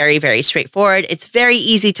 it's very, very straightforward. It's very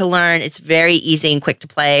easy to learn. It's very easy and quick to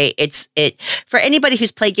play. For anybody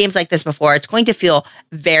who's played games like this before, it's going to feel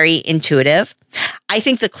very intuitive. I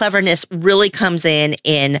think the cleverness really comes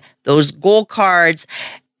in those gold cards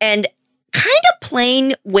and kind of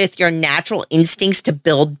playing with your natural instincts to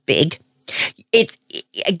build big.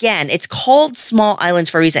 It's called small islands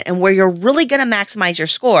for a reason. And where you're really going to maximize your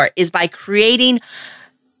score is by creating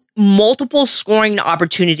multiple scoring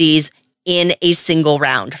opportunities in a single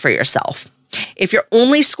round for yourself. If you're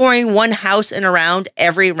only scoring one house in a round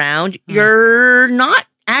every round, you're not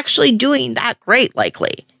actually doing that great,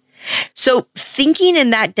 likely. So thinking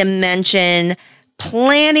in that dimension,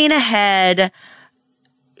 planning ahead,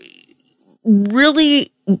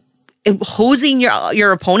 really hosing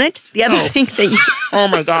your opponent. The other thing that oh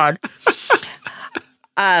my God.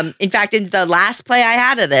 In fact, in the last play I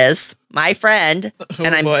had of this, my friend,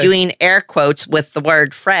 and I'm doing air quotes with the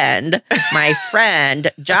word friend, my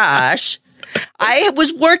friend, Josh, I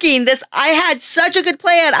was working this. I had such a good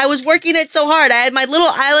plan. I was working it so hard. I had my little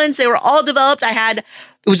islands. They were all developed. It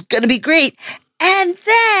was going to be great. And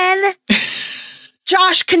then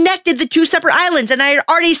Josh connected the 2 separate islands and I had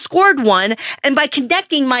already scored one. And by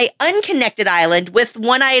connecting my unconnected island with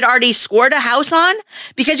one I had already scored a house on,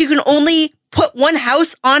 because you can only put one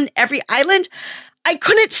house on every island, I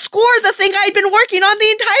couldn't score the thing I'd been working on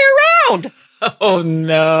the entire round. Oh,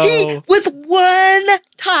 no. With one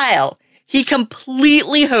tile, he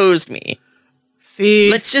completely hosed me.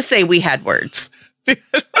 See? Let's just say we had words.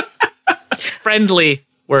 Friendly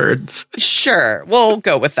words. Sure, we'll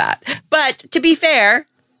go with that. But to be fair,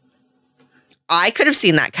 I could have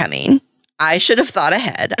seen that coming. I should have thought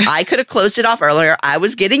ahead. I could have closed it off earlier. I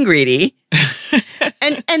was getting greedy.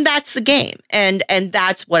 And that's the game. And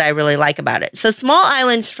that's what I really like about it. So Small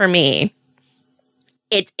Islands for me,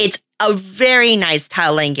 it's a very nice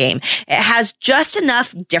tile laying game. It has just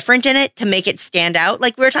enough different in it to make it stand out.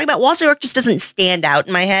 Like we were talking about, Walls of York just doesn't stand out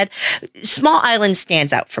in my head. Small Islands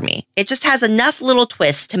stands out for me. It just has enough little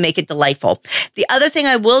twists to make it delightful. The other thing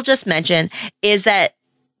I will just mention is that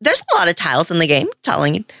there's a lot of tiles in the game,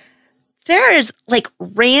 tiling. There is like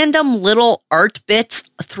random little art bits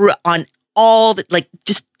on all the, like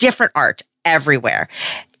just different art everywhere.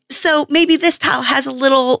 So maybe this tile has a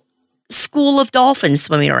little school of dolphins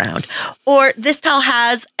swimming around, or this tile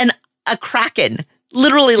has a kraken,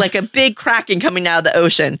 literally like a big kraken coming out of the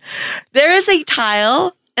ocean. There is a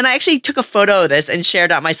tile, and I actually took a photo of this and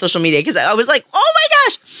shared on my social media because I was like, oh my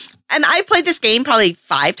gosh. And I played this game probably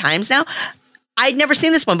 5 times now. I'd never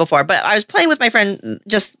seen this one before, but I was playing with my friend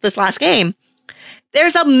just this last game.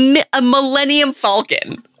 There's a Millennium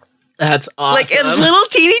Falcon. That's awesome. Like a little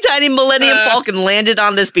teeny tiny Millennium Falcon landed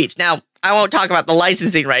on this beach. Now, I won't talk about the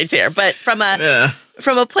licensing rights here, but from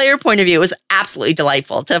a player point of view, it was absolutely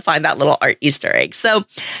delightful to find that little art Easter egg. So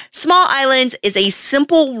Small Islands is a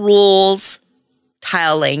simple rules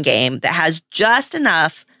tile laying game that has just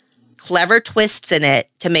enough clever twists in it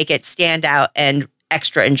to make it stand out and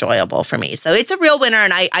extra enjoyable for me. So it's a real winner,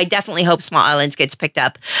 and I definitely hope Small Islands gets picked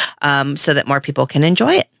up so that more people can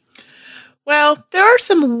enjoy it. Well, there are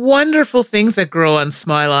some wonderful things that grow on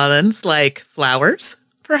small islands, like flowers,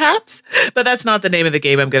 perhaps. But that's not the name of the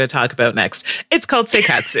game I'm going to talk about next. It's called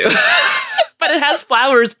Seikatsu. But it has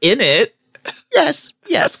flowers in it. Yes.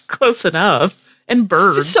 That's close enough. And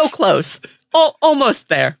birds. So close. Almost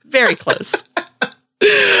there. Very close.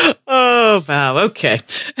 Oh, wow. Okay.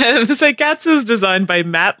 And the Seikatsu is designed by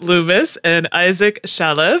Matt Loomis and Isaac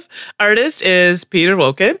Shalev. Artist is Peter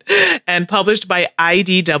Woken and published by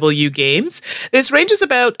IDW Games. This ranges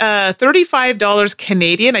about $35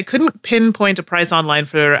 Canadian. I couldn't pinpoint a price online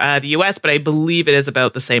for the US, but I believe it is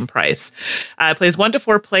about the same price. It plays 1 to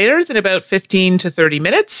 4 players in about 15 to 30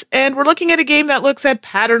 minutes. And we're looking at a game that looks at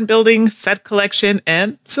pattern building, set collection,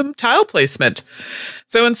 and some tile placement.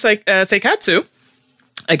 So in Seikatsu,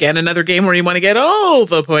 again, another game where you want to get all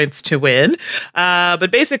the points to win.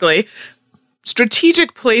 But basically,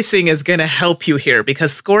 strategic placing is going to help you here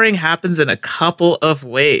because scoring happens in a couple of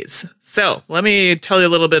ways. So let me tell you a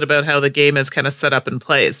little bit about how the game is kind of set up and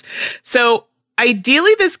plays. So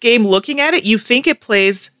ideally, this game, looking at it, you think it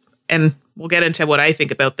plays, and we'll get into what I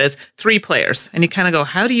think about this, 3 players. And you kind of go,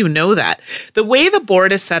 how do you know that? The way the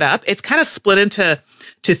board is set up, it's kind of split into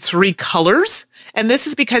 3 colors. And this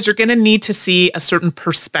is because you're going to need to see a certain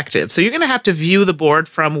perspective. So you're going to have to view the board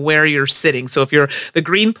from where you're sitting. So if you're the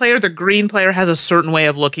green player has a certain way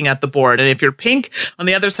of looking at the board. And if you're pink on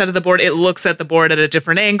the other side of the board, it looks at the board at a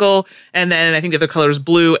different angle. And then I think the other color is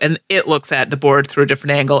blue and it looks at the board through a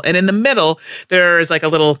different angle. And in the middle, there's like a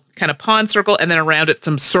little kind of pawn circle and then around it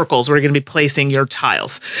some circles where you're going to be placing your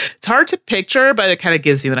tiles. It's hard to picture, but it kind of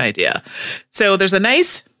gives you an idea. So there's a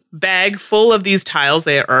nice bag full of these tiles.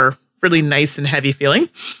 They are really nice and heavy feeling.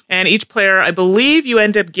 And each player, I believe you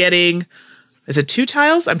end up getting, is it 2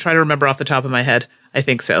 tiles? I'm trying to remember off the top of my head. I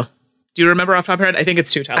think so. Do you remember off the top of your head? I think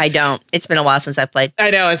it's 2 tiles. I don't. It's been a while since I've played. I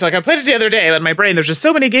know. It's like I played it the other day, but in my brain, there's just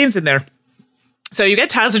so many games in there. So you get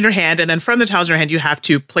tiles in your hand, and then from the tiles in your hand, you have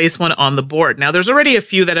to place one on the board. Now, there's already a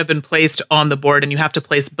few that have been placed on the board, and you have to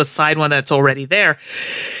place beside one that's already there.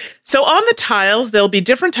 So on the tiles, there'll be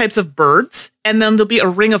different types of birds, and then there'll be a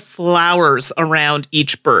ring of flowers around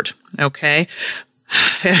each bird. Okay.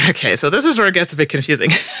 Okay. So this is where it gets a bit confusing.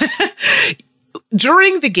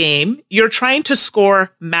 During the game, you're trying to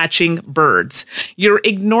score matching birds. You're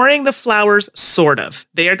ignoring the flowers, sort of.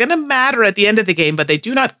 They are going to matter at the end of the game, but they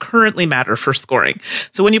do not currently matter for scoring.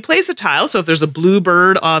 So when you place a tile, so if there's a blue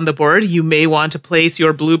bird on the board, you may want to place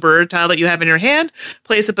your blue bird tile that you have in your hand,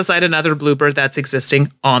 place it beside another blue bird that's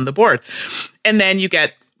existing on the board. And then you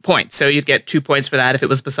get points. So you'd get 2 points for that if it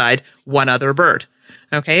was beside one other bird.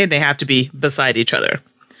 Okay, and they have to be beside each other.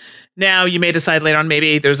 Now, you may decide later on,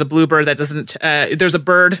 maybe there's a blue bird that doesn't, there's a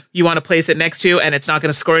bird you want to place it next to, and it's not going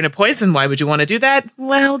to score any points. And why would you want to do that?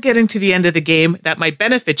 Well, getting to the end of the game, that might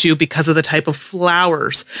benefit you because of the type of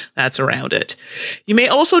flowers that's around it. You may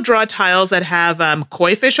also draw tiles that have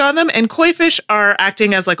koi fish on them, and koi fish are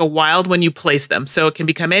acting as like a wild when you place them. So it can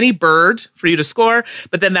become any bird for you to score,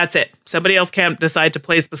 but then that's it. Somebody else can't decide to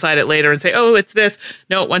place beside it later and say, oh, it's this.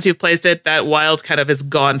 No, once you've placed it, that wild kind of is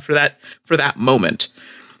gone for that moment.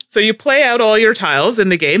 So you play out all your tiles in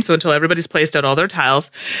the game, so until everybody's placed out all their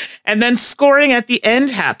tiles, and then scoring at the end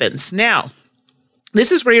happens. Now,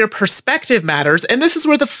 this is where your perspective matters, and this is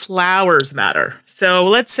where the flowers matter. So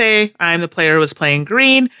let's say I'm the player who was playing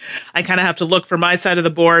green. I kind of have to look for my side of the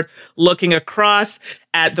board, looking across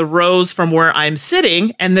at the rows from where I'm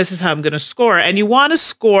sitting, and this is how I'm going to score. And you want to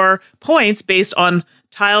score points based on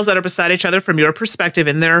tiles that are beside each other from your perspective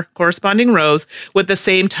in their corresponding rows with the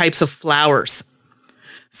same types of flowers.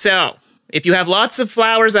 So if you have lots of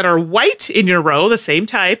flowers that are white in your row, the same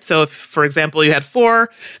type. So if, for example, you had 4,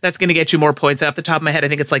 that's going to get you more points. Off the top of my head, I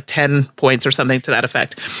think it's like 10 points or something to that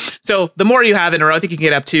effect. So the more you have in a row, I think you can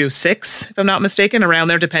get up to 6, if I'm not mistaken, around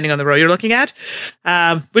there, depending on the row you're looking at,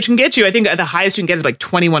 which can get you, I think the highest you can get is like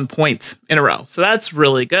 21 points in a row. So that's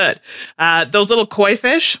really good. Those little koi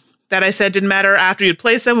fish that I said didn't matter after you'd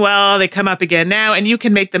place them, well, they come up again now, and you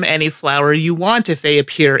can make them any flower you want if they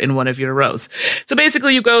appear in one of your rows. So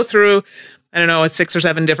basically you go through, I don't know, it's 6 or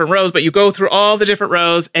 7 different rows, but you go through all the different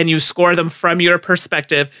rows and you score them from your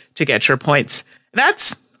perspective to get your points.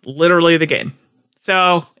 That's literally the game.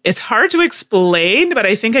 So it's hard to explain, but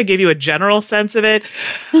I think I gave you a general sense of it.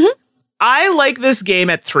 Mm-hmm. I like this game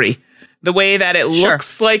at 3, the way that it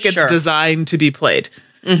looks like it's designed to be played.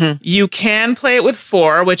 Mm-hmm. You can play it with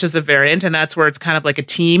 4, which is a variant, and that's where it's kind of like a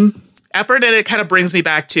team effort, and it kind of brings me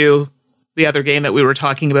back to the other game that we were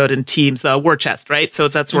talking about in teams, War Chest, right? So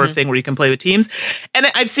it's that sort of thing where you can play with teams. And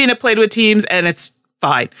I've seen it played with teams, and it's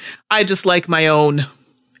fine. I just like my own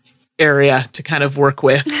area to kind of work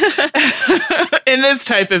with in this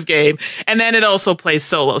type of game. And then it also plays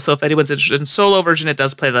solo. So if anyone's interested in solo version, it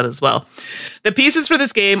does play that as well. The pieces for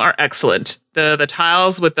this game are excellent. The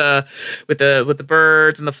tiles with the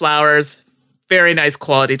birds and the flowers, very nice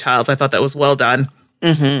quality tiles. I thought that was well done.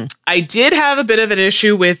 I did have a bit of an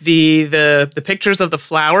issue with the pictures of the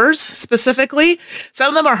flowers specifically. Some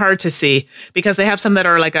of them are hard to see because they have some that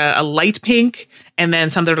are like a light pink and then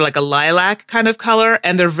some that are like a lilac kind of color,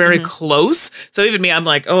 and they're very close. So even me, I'm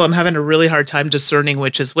like, oh, I'm having a really hard time discerning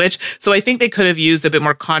which is which. So I think they could have used a bit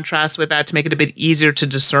more contrast with that to make it a bit easier to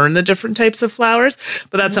discern the different types of flowers.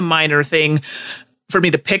 But that's a minor thing for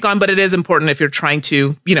me to pick on, but it is important if you're trying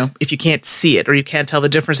to, if you can't see it or you can't tell the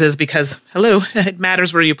differences because, it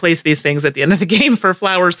matters where you place these things at the end of the game for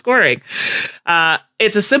flower scoring.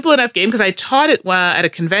 It's a simple enough game because I taught it at a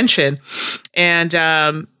convention, and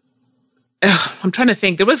I'm trying to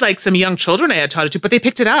think. There was like some young children I had taught it to, but they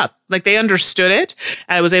picked it up. Like they understood it,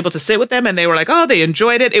 and I was able to sit with them, and they were like, oh, they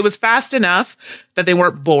enjoyed it. It was fast enough that they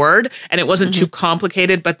weren't bored, and it wasn't too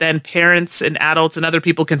complicated, but then parents and adults and other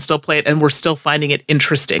people can still play it, and we're still finding it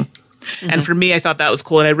interesting. And for me, I thought that was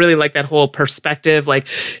cool. And I really like that whole perspective. Like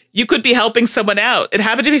you could be helping someone out. It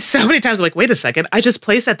happened to me so many times. I'm like, wait a second, I just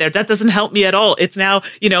placed that there. That doesn't help me at all. It's now,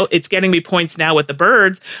 it's getting me points now with the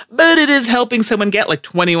birds, but it is helping someone get like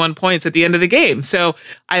 21 points at the end of the game. So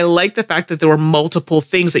I like the fact that there were multiple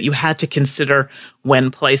things that you had to consider when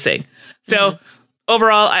placing. So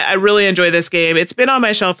overall, I really enjoy this game. It's been on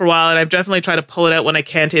my shelf for a while, and I've definitely tried to pull it out when I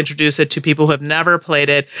can to introduce it to people who have never played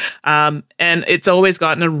it. And it's always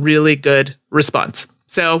gotten a really good response.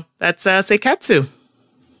 So that's Seikatsu.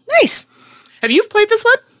 Nice. Have you played this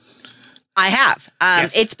one? I have.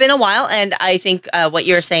 Yes. It's been a while, and I think what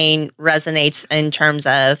you're saying resonates in terms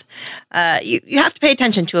of you have to pay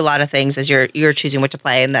attention to a lot of things as you're choosing what to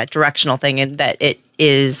play, and that directional thing, and that it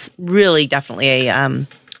is really definitely a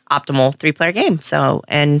optimal 3-player game. So,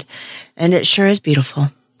 and it sure is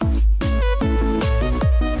beautiful.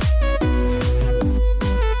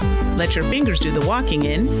 Let your fingers do the walking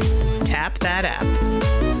in. Tap that app.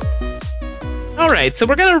 All right, so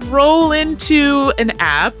we're going to roll into an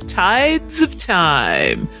app, Tides of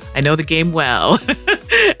Time. I know the game well.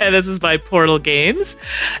 And this is by Portal Games,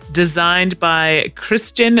 designed by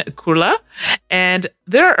Christian Kula. And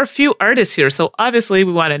there are a few artists here, so obviously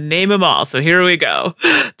we want to name them all. So here we go.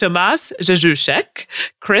 Tomas Jajuszek,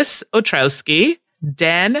 Chris Otrowski,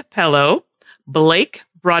 Dan Pello, Blake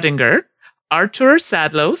Brodinger, Artur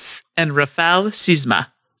Sadlos, and Rafael Sisma.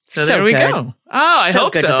 So there we go. Oh, I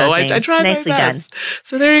hope so. I tried Nicely my best. Done.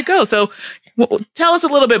 So there you go. So tell us a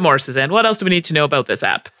little bit more, Suzanne. What else do we need to know about this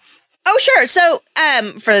app? Oh, sure. So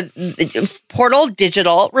for Portal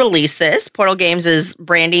Digital released this. Portal Games is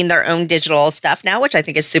branding their own digital stuff now, which I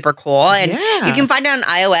think is super cool. And you can find it on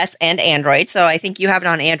iOS and Android. So I think you have it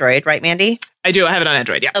on Android, right, Mandi? I do. I have it on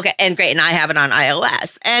Android, yeah. Okay, and great. And I have it on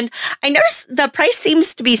iOS. And I noticed the price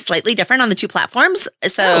seems to be slightly different on the two platforms.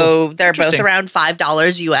 So they're both around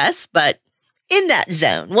 $5 US, but in that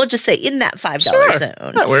zone. We'll just say in that $5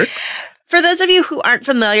 zone. That works. For those of you who aren't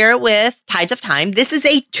familiar with Tides of Time, this is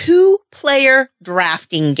a 2-player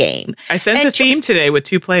drafting game. I sense a theme today with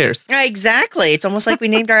 2 players. Exactly. It's almost like we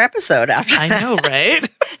named our episode after I know, right?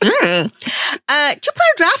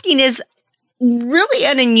 2-player drafting is really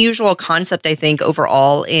an unusual concept, I think,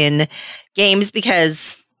 overall in games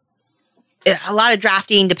because a lot of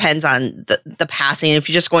drafting depends on the passing. If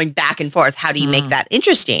you're just going back and forth, how do you make that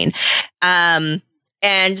interesting?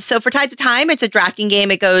 And so for Tides of Time, it's a drafting game.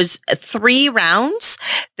 It goes 3 rounds.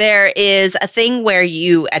 There is a thing where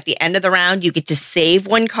you, at the end of the round, you get to save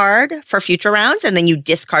 1 card for future rounds, and then you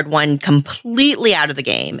discard 1 completely out of the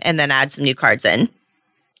game and then add some new cards in,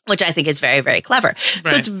 which I think is very, very clever. Right.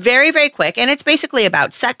 So it's very, very quick, and it's basically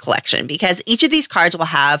about set collection because each of these cards will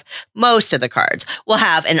have, most of the cards will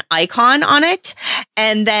have an icon on it,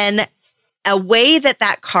 and then a way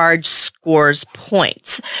that card scores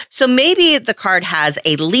points. So maybe the card has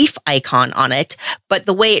a leaf icon on it, but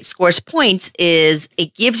the way it scores points is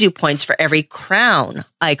it gives you points for every crown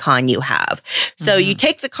icon you have. So you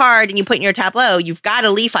take the card and you put in your tableau, you've got a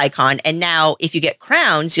leaf icon, and now if you get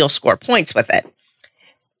crowns, you'll score points with it.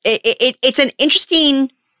 It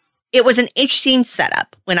was an interesting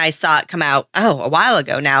setup when I saw it come out, a while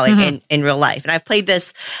ago now in real life. And I've played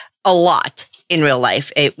this a lot in real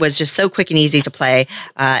life. It was just so quick and easy to play.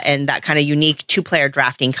 And that kind of unique 2-player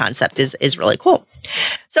drafting concept is really cool.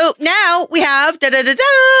 So now we have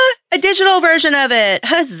a digital version of it.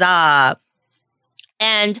 Huzzah.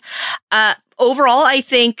 And overall, I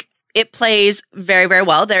think it plays very, very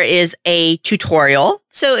well. There is a tutorial,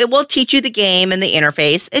 so it will teach you the game and the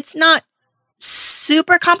interface. It's not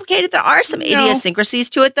super complicated. There are some idiosyncrasies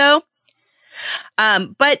to it, though.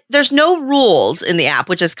 But there's no rules in the app,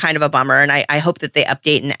 which is kind of a bummer. And I hope that they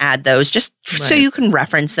update and add those just so you can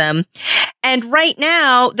reference them. And right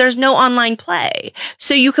now, there's no online play.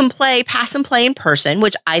 So you can pass and play in person,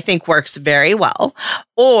 which I think works very well.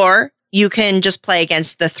 Or you can just play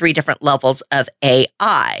against the 3 different levels of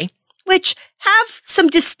AI, which have some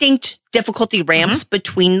distinct difficulty ramps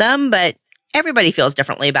between them, but everybody feels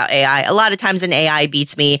differently about AI. A lot of times an AI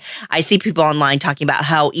beats me. I see people online talking about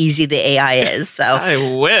how easy the AI is. So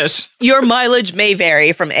I wish. Your mileage may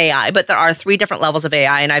vary from AI, but there are 3 different levels of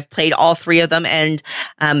AI, and I've played all 3 of them, and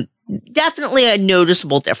definitely a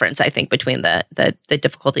noticeable difference, I think, between the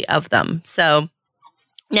difficulty of them. So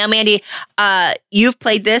now, Mandi, you've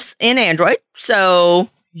played this in Android, so...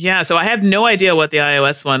 Yeah, so I have no idea what the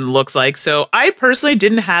iOS one looks like. So I personally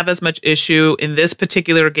didn't have as much issue in this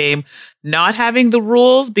particular game not having the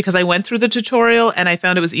rules because I went through the tutorial and I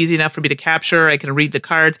found it was easy enough for me to capture. I can read the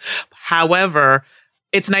cards. However,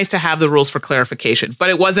 it's nice to have the rules for clarification, but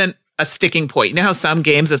it wasn't a sticking point. You know how some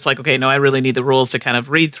games it's like, okay, no, I really need the rules to kind of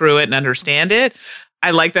read through it and understand it.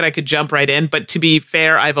 I like that I could jump right in, but to be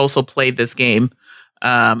fair, I've also played this game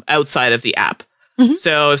outside of the app.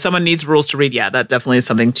 So if someone needs rules to read, yeah, that definitely is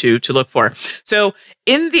something to look for. So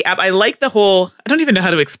in the app, I like the whole, I don't even know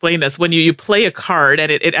how to explain this. When you play a card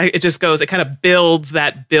and it just goes, it kind of builds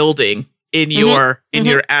that building in your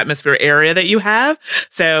atmosphere area that you have.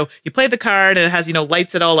 So you play the card and it has,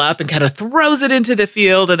 lights it all up and kind of throws it into the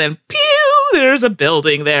field and then pew, there's a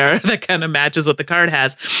building there that kind of matches what the card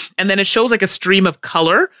has. And then it shows like a stream of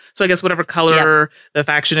color. So I guess whatever color the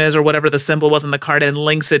faction is or whatever the symbol was on the card and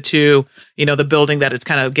links it to, the building that it's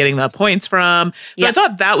kind of getting the points from. So I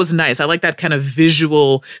thought that was nice. I like that kind of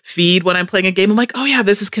visual feed when I'm playing a game. I'm like, oh yeah,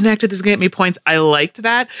 this is connected. This is going to get me points. I liked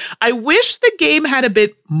that. I wish the game had a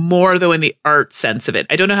bit more though in the art sense of it.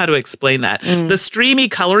 I don't know how to explain that. The streamy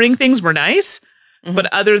coloring things were nice.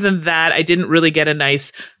 But other than that, I didn't really get a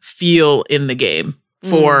nice feel in the game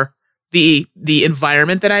for the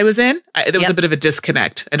environment that I was in. There was a bit of a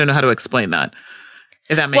disconnect. I don't know how to explain that.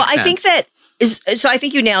 If that makes sense. I think that so I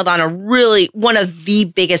think you nailed on one of the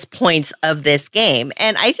biggest points of this game.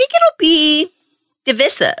 And I think it'll be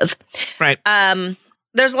divisive. Right.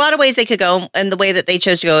 There's a lot of ways they could go. And the way that they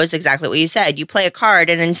chose to go is exactly what you said. You play a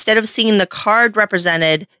card and instead of seeing the card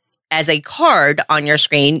represented as a card on your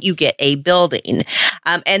screen, you get a building.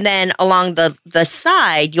 And then along the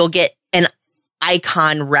side, you'll get an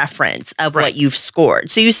icon reference of what you've scored.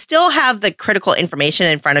 So you still have the critical information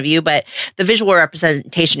in front of you, but the visual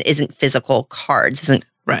representation isn't physical cards, isn't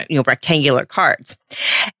rectangular cards.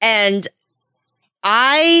 And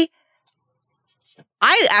I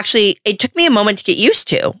actually, it took me a moment to get used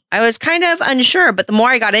to. I was kind of unsure, but the more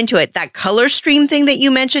I got into it, that color stream thing that you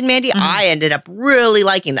mentioned, Mandi, I ended up really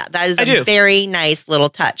liking that. That is a very nice little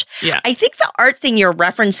touch. Yeah. I think the art thing you're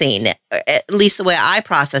referencing, at least the way I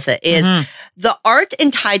process it, is the art in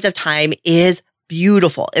Tides of Time is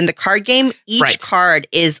beautiful. In the card game, each card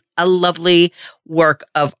is a lovely work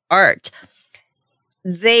of art.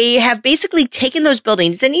 They have basically taken those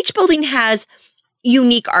buildings, and each building has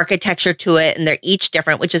unique architecture to it, and they're each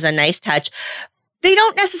different, which is a nice touch. They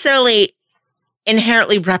don't necessarily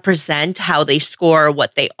inherently represent how they score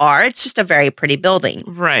what they are. It's just a very pretty building.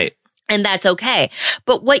 Right. And that's okay.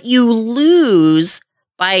 But what you lose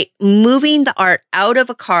by moving the art out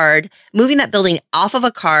of a card, moving that building off of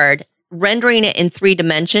a card, rendering it in 3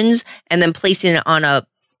 dimensions, and then placing it on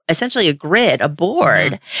essentially a grid, a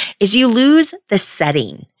board, is you lose the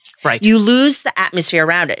setting. Right. You lose the atmosphere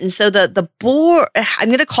around it. And so the board, I'm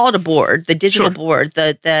going to call it a board, the digital board,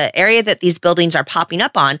 the area that these buildings are popping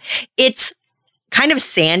up on, it's kind of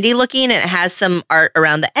sandy looking and it has some art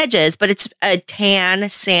around the edges, but it's a tan,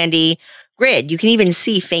 sandy grid. You can even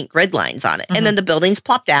see faint grid lines on it. And then the buildings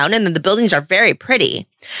plop down and then the buildings are very pretty.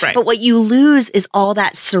 Right. But what you lose is all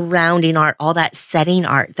that surrounding art, all that setting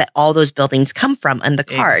art that all those buildings come from on the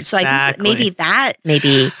card. So I think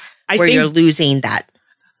maybe where you're losing that.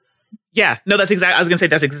 Yeah, no, I was going to say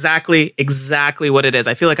that's exactly what it is.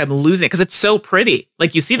 I feel like I'm losing it because it's so pretty.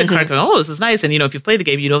 Like you see the card going, oh, this is nice. And, if you've played the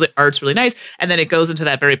game, the art's really nice. And then it goes into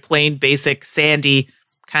that very plain, basic, sandy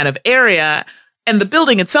kind of area. And the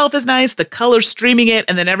building itself is nice. The color streaming it.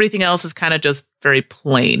 And then everything else is kind of just very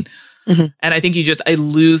plain. And I think I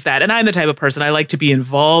lose that. And I'm the type of person, I like to be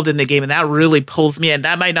involved in the game. And that really pulls me in.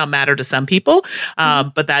 That might not matter to some people.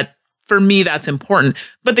 But that for me, that's important.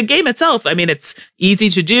 But the game itself, I mean, it's easy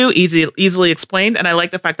to do, easily explained. And I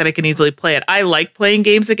like the fact that I can easily play it. I like playing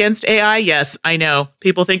games against AI. Yes, I know.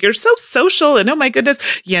 People think you're so social and oh my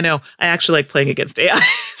goodness. Yeah, no, I actually like playing against AI.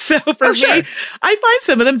 So for me, sure. I find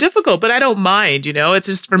some of them difficult, but I don't mind, it's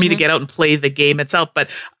just for me to get out and play the game itself. But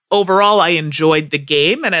overall, I enjoyed the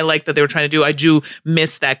game and I like that they were trying to do. I do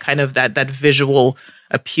miss that kind of that visual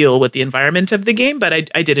appeal with the environment of the game, but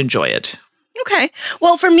I did enjoy it. Okay.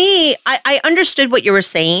 Well, for me, I understood what you were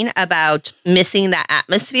saying about missing that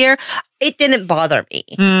atmosphere. It didn't bother me.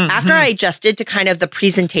 Mm-hmm. After I adjusted to kind of the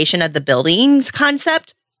presentation of the buildings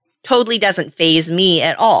concept, totally doesn't faze me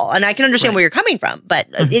at all. And I can understand where you're coming from, but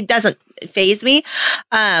it doesn't faze me.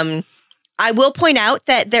 I will point out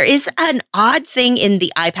that there is an odd thing in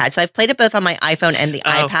the iPad. So I've played it both on my iPhone and the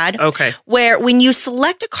iPad. Okay. Where when you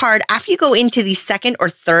select a card, after you go into the second or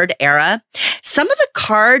third era, some of the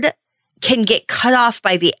card can get cut off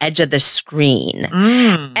by the edge of the screen.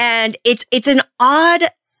 And it's an odd,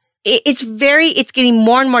 it's getting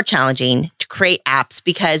more and more challenging to create apps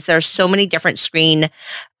because there's so many different screen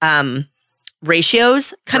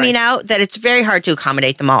ratios coming out that it's very hard to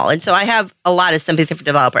accommodate them all. And so I have a lot of sympathy for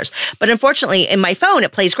developers. But unfortunately, in my phone,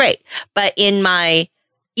 it plays great. But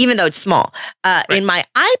even though it's small, in my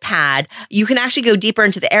iPad, you can actually go deeper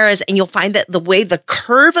into the eras and you'll find that the way the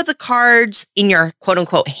curve of the cards in your quote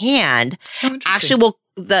unquote hand actually will,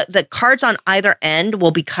 the cards on either end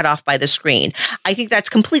will be cut off by the screen. I think that's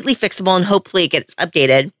completely fixable and hopefully it gets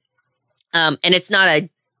updated. And it's not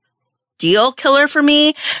a deal killer for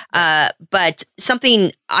me, but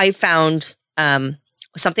something I found,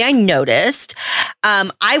 something I noticed,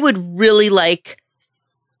 I would really like,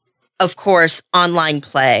 of course, online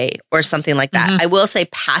play or something like that. I will say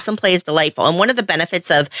pass and play is delightful. And one of the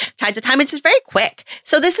benefits of Tides of Time is it's very quick.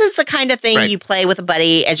 So this is the kind of thing you play with a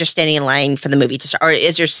buddy as you're standing in line for the movie to start, or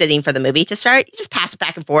as you're sitting for the movie to start. You just pass it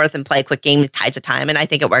back and forth and play a quick game with Tides of Time. And I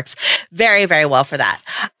think it works very, very well for that.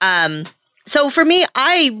 So for me,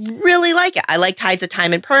 I really like it. I like Tides of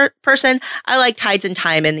Time in person. I like Tides of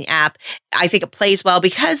Time in the app. I think it plays well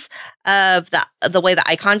because of the way the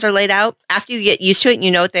icons are laid out. After you get used to it and you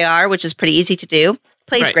know what they are, which is pretty easy to do.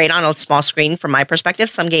 Plays great on a small screen from my perspective.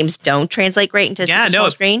 Some games don't translate great into a small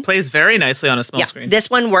screen. It plays very nicely on a small screen. This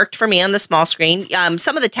one worked for me on the small screen.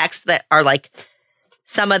 Some of the text that are like,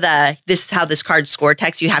 this is how this card score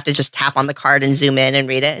text, you have to just tap on the card and zoom in and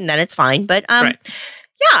read it and then it's fine. But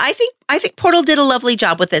yeah, I think Portal did a lovely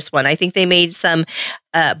job with this one. I think they made some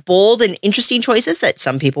bold and interesting choices that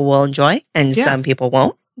some people will enjoy and some people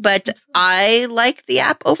won't. But I like the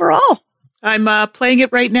app overall. I'm playing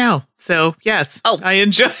it right now. So, yes, I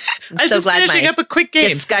enjoy I'm so just glad finishing up a quick game.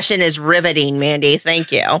 Discussion is riveting, Mandi.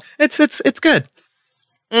 Thank you. It's good.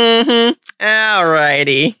 All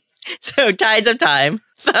righty. So, Tides of Time.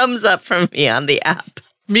 Thumbs up from me on the app.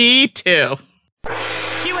 Me too.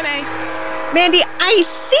 Q&A. Mandi, I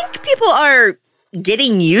think people are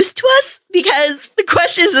getting used to us because the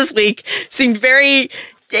questions this week seemed very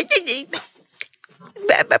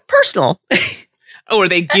personal. Oh, are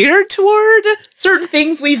they geared toward certain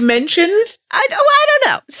things we've mentioned? I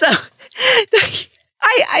don't know. So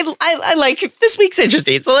I like this week's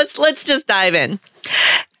interesting. So let's just dive in.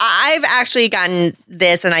 I've actually gotten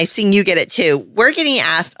this, and I've seen you get it too. We're getting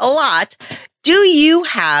asked a lot. Do you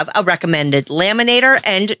have a recommended laminator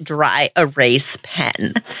and dry erase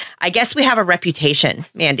pen? I guess we have a reputation,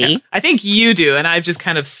 Mandi. Yeah, I think you do, and I've just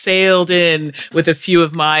kind of sailed in with a few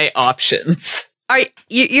of my options.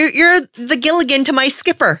 You're the Gilligan to my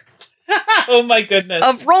Skipper. Oh my goodness.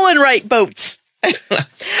 Of roll and write boats.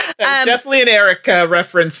 Definitely an Eric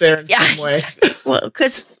reference there in some way. Exactly. Well,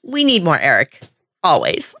 because we need more Eric.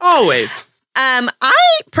 Always. I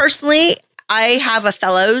personally have a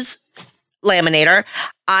Fellows laminator.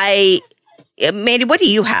 Mandi, what do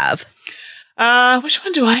you have? Which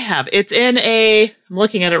one do I have? It's in I'm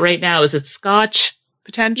looking at it right now. Is it Scotch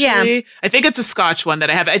potentially? Yeah. I think it's a Scotch one that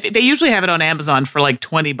I have. They usually have it on Amazon for like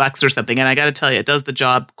 $20 or something. And I got to tell you, it does the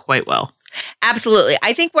job quite well. Absolutely.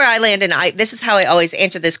 I think where I land, and this is how I always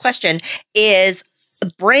answer this question, is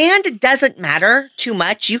brand doesn't matter too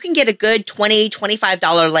much. You can get a good $20, $25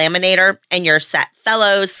 laminator and you're set.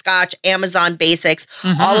 Fellows, Scotch, Amazon Basics,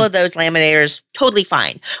 all of those laminators, totally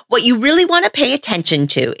fine. What you really want to pay attention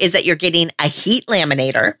to is that you're getting a heat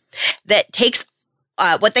laminator that takes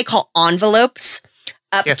what they call envelopes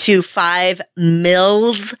up to 5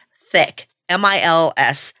 mils thick,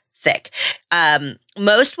 MILS thick.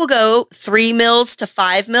 Most will go 3 mils to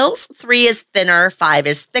 5 mils. 3 is thinner, 5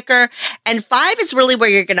 is thicker, and 5 is really where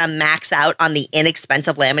you're going to max out on the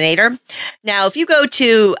inexpensive laminator. Now, if you go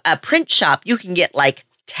to a print shop, you can get like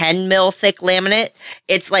 10 mil thick laminate.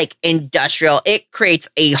 It's like industrial. It creates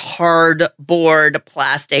a hardboard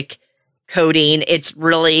plastic coating. It's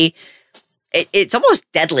really, it's almost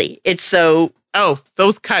deadly. It's so. Oh,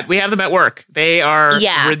 those cut. We have them at work. They are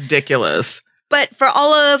ridiculous. But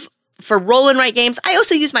for roll and write games, I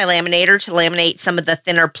also use my laminator to laminate some of the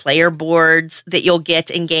thinner player boards that you'll get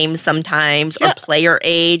in games sometimes, or player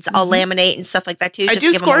aids. I'll laminate and stuff like that too. I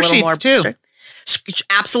do score sheets too.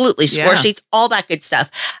 Absolutely. Score sheets, all that good stuff.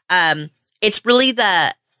 It's really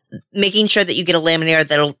the making sure that you get a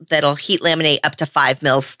laminator that'll heat laminate up to 5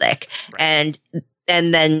 mils thick. Right.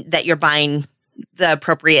 And then that you're buying the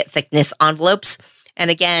appropriate thickness envelopes. And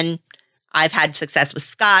again, I've had success with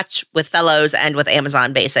Scotch, with Fellows, and with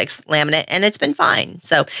Amazon Basics laminate, and it's been fine.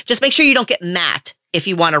 So just make sure you don't get matte if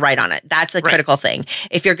you want to write on it. That's a critical thing.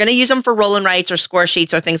 If you're going to use them for roll and writes or score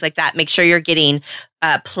sheets or things like that, make sure you're getting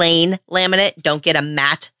plain laminate. Don't get a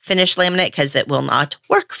matte finish laminate because it will not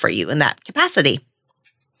work for you in that capacity.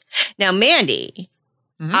 Now, Mandi,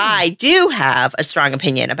 I do have a strong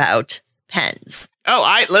opinion about pens. Oh,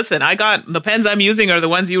 I got the pens I'm using are the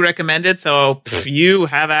ones you recommended. So you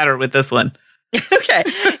have at her with this one. Okay.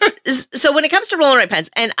 So when it comes to roll and write pens,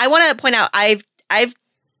 and I want to point out, I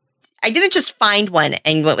didn't just find one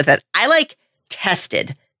and went with it. I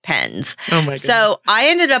tested pens. Oh my goodness. So I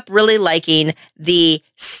ended up really liking the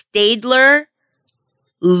Staedtler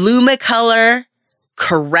Lumicolor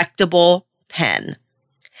correctable pen.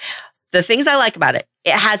 The things I like about it,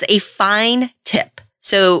 it has a fine tip.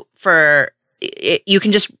 So you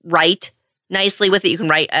can just write nicely with it. You can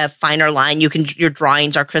write a finer line. Your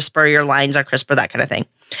drawings are crisper, your lines are crisper, that kind of thing.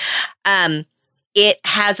 It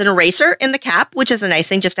has an eraser in the cap, which is a nice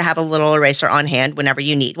thing just to have a little eraser on hand whenever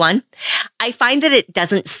you need one. I find that it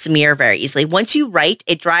doesn't smear very easily. Once you write,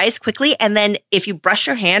 it dries quickly. And then if you brush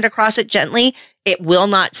your hand across it gently, it will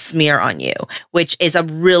not smear on you, which is a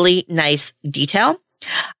really nice detail.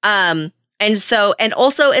 And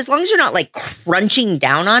also, as long as you're not crunching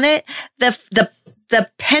down on it, the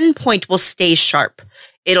pen point will stay sharp.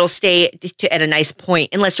 It'll stay at a nice point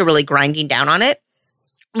unless you're really grinding down on it.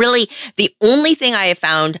 Really, the only thing I have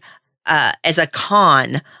found as a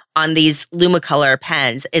con on these Lumicolor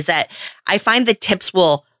pens is that I find the tips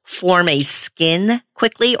will form a skin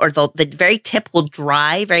quickly, or the very tip will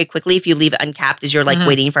dry very quickly if you leave it uncapped as you're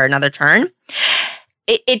waiting for another turn.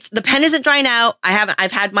 The pen isn't drying out.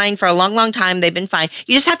 I've had mine for a long, long time. They've been fine.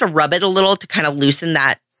 You just have to rub it a little to kind of loosen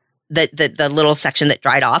the little section that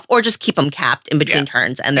dried off, or just keep them capped in between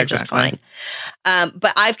turns and they're just fine.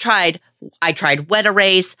 But I tried wet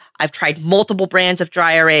erase. I've tried multiple brands of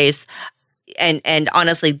dry erase. And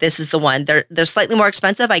honestly, this is the one. They're slightly more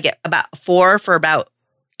expensive. I get about 4 for about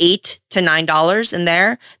 $8 to $9 in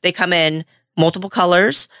there. They come in multiple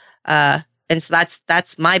colors. And so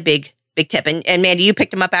that's my big tip. And Mandi, you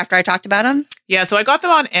picked them up after I talked about them? Yeah, so I got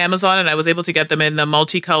them on Amazon and I was able to get them in the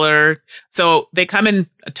multicolor. So they come in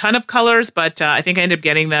a ton of colors, but I think I ended up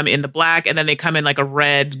getting them in the black, and then they come in a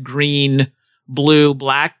red, green, blue,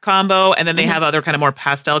 black combo. And then they have other kind of more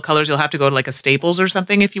pastel colors. You'll have to go to a Staples or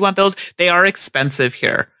something if you want those. They are expensive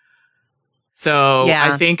here. So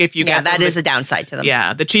I think if you get that is a downside to them.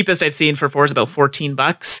 Yeah, the cheapest I've seen for 4 is about $14. You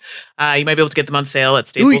might be able to get them on sale at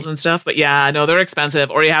Staples and stuff, but yeah, no, they're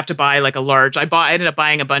expensive. Or you have to buy a large. I ended up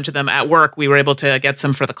buying a bunch of them at work. We were able to get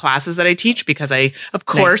some for the classes that I teach because I, of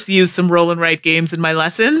course, use some roll and write games in my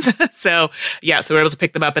lessons. So yeah, so we're able to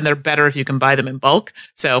pick them up, and they're better if you can buy them in bulk.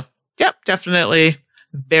 So yep, definitely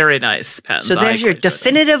very nice pens. So there's your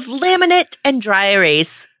definitive laminate and dry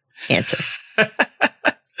erase answer.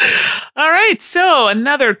 All right. So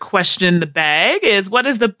another question in the bag is, what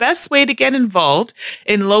is the best way to get involved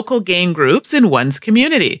in local game groups in one's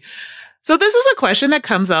community? So this is a question that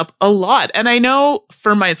comes up a lot. And I know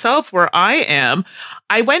for myself where I am,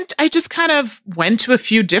 I just kind of went to a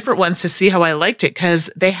few different ones to see how I liked it, because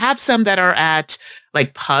they have some that are at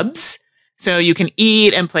pubs. So you can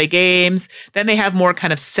eat and play games. Then they have more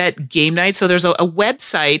kind of set game nights. So there's a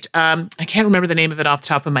website. I can't remember the name of it off the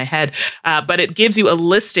top of my head, but it gives you a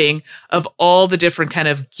listing of all the different kind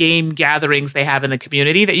of game gatherings they have in the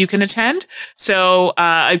community that you can attend. So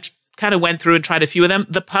I kind of went through and tried a few of them.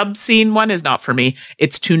 The pub scene one is not for me.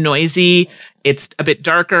 It's too noisy. It's a bit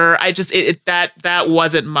darker. That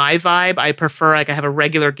wasn't my vibe. I prefer I have a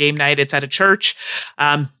regular game night. It's at a church.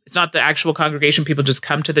 It's not the actual congregation. People just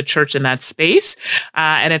come to the church in that space.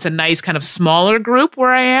 And it's a nice kind of smaller group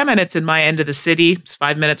where I am. And it's in my end of the city. It's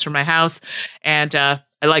 5 minutes from my house. And,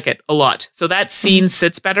 I like it a lot. So that scene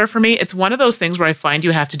sits better for me. It's one of those things where I find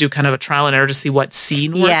you have to do kind of a trial and error to see what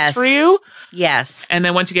scene works for you. Yes. And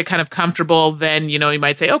then once you get kind of comfortable, then, you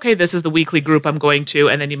might say, okay, this is the weekly group I'm going to.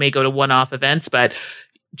 And then you may go to one-off events. But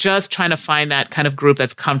just trying to find that kind of group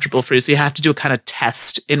that's comfortable for you. So you have to do a kind of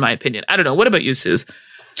test, in my opinion. I don't know. What about you, Suze?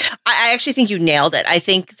 I actually think you nailed it. I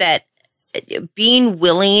think that being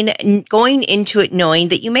willing, going into it knowing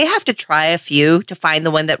that you may have to try a few to find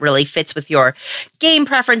the one that really fits with your game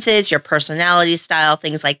preferences, your personality style,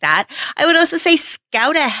 things like that. I would also say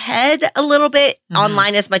scout ahead a little bit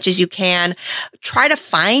online as much as you can. Try to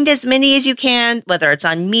find as many as you can, whether it's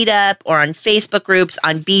on Meetup or on Facebook groups,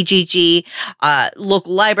 on BGG,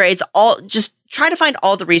 local libraries, just try to find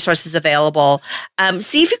all the resources available.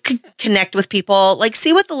 See if you can connect with people, like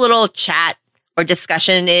see what the little chat or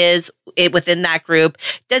discussion is within that group.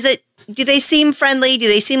 Do they seem friendly? Do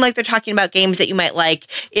they seem like they're talking about games that you might like?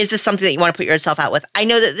 Is this something that you want to put yourself out with? I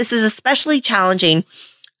know that this is especially challenging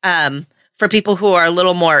for people who are a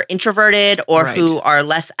little more introverted or who are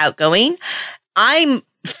less outgoing. I'm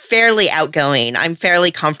fairly outgoing. I'm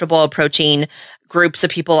fairly comfortable approaching groups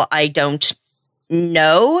of people I don't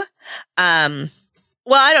know. Well,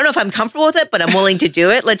 I don't know if I'm comfortable with it, but I'm willing to do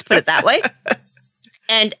it. Let's put it that way.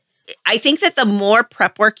 And I think that the more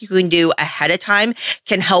prep work you can do ahead of time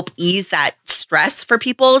can help ease that stress for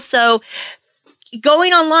people. So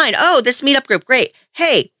going online, this meetup group, great.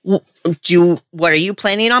 Hey, what are you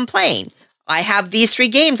planning on playing? I have these 3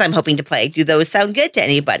 games I'm hoping to play. Do those sound good to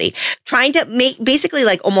anybody? Trying to basically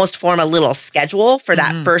like almost form a little schedule for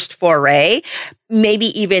that first foray, maybe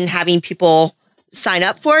even having people sign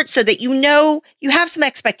up for it so that you have some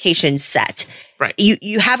expectations set. Right.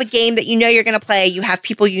 You have a game that you're going to play. You have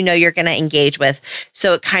people you're going to engage with.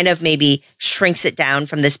 So it kind of maybe shrinks it down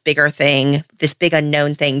from this bigger thing, this big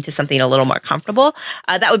unknown thing, to something a little more comfortable.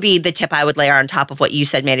 That would be the tip I would layer on top of what you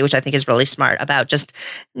said, Mandi, which I think is really smart about just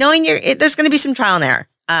knowing there's going to be some trial and error.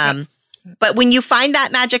 But when you find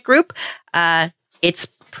that magic group, it's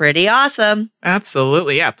pretty awesome.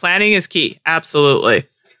 Absolutely. Yeah. Planning is key. Absolutely.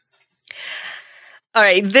 All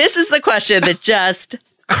right. This is the question that just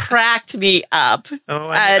cracked me up. Oh,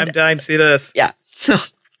 I'm dying to see this. Yeah. So,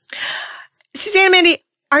 Suzanne and Mandi,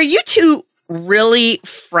 are you two really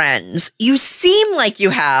friends? You seem like you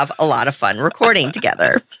have a lot of fun recording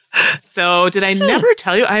together. So, did I never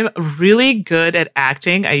tell you I'm really good at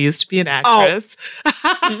acting? I used to be an actress.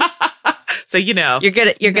 So, you're good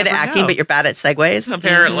at acting, but you're bad at segues.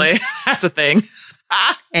 Apparently, that's a thing.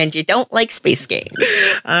 And you don't like space games.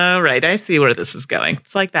 All right. I see where this is going.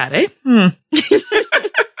 It's like that, eh?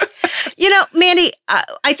 Mandi,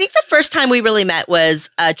 I think the first time we really met was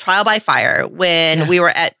Trial by Fire when we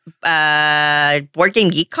were at Board Game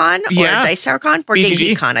Geek Con or Dice Tower Con? Board Game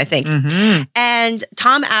Geek Con, I think. Mm-hmm. And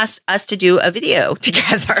Tom asked us to do a video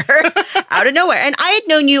together out of nowhere. And I had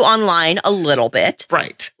known you online a little bit.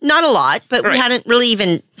 Right. Not a lot, but we hadn't really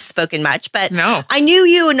even spoken much. But no. I knew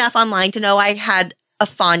you enough online to know I had a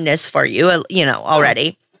fondness for you,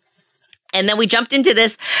 already. And then we jumped into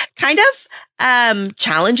this kind of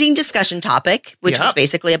challenging discussion topic, which was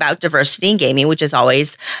basically about diversity in gaming, which is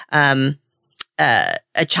always a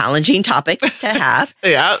challenging topic to have.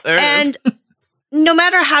 Yeah, there it is. No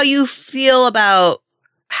matter how you feel about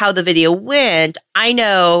how the video went, I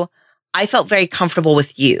know I felt very comfortable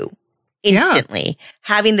with you instantly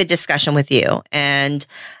having the discussion with you. And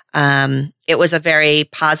it was a very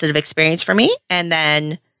positive experience for me. And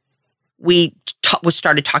then we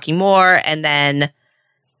started talking more and then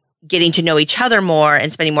getting to know each other more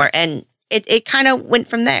and spending more. And it kind of went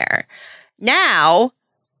from there. Now,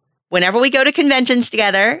 whenever we go to conventions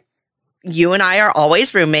together, you and I are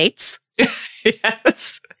always roommates.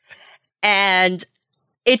 Yes. And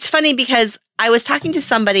it's funny because I was talking to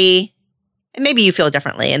somebody, and maybe you feel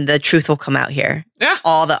differently and the truth will come out here. Yeah.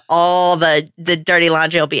 All the dirty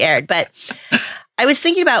laundry will be aired. But I was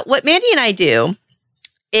thinking about what Mandi and I do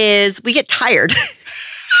is we get tired.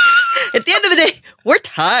 At the end of the day, we're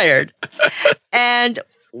tired. And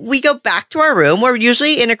we go back to our room. We're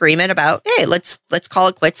usually in agreement about, hey, let's call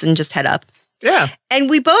it quits and just head up. Yeah. And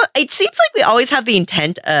it seems like we always have the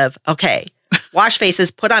intent of, okay, wash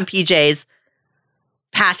faces, put on PJs,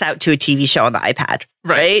 pass out to a TV show on the iPad.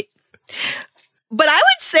 Right? But I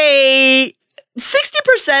would say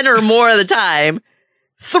 60% or more of the time,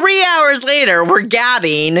 3 hours later, we're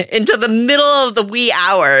gabbing into the middle of the wee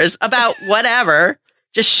hours about whatever,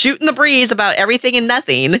 just shooting the breeze about everything and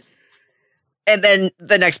nothing. And then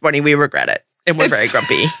the next morning we regret it. And we're very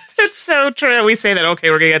grumpy. It's so true. We say that,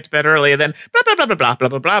 okay, we're going to get to bed early, and then blah, blah, blah, blah, blah, blah,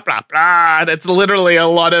 blah, blah, blah, blah. It's literally a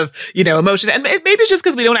lot of, emotion. And maybe it's just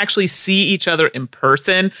because we don't actually see each other in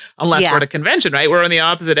person unless we're at a convention, right? We're on the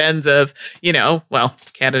opposite ends of,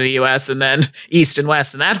 Canada, US, and then East and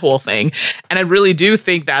West and that whole thing. And I really do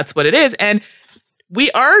think that's what it is. And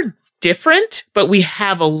we are different, but we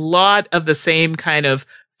have a lot of the same kind of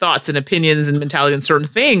thoughts and opinions and mentality on certain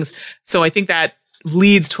things. So I think that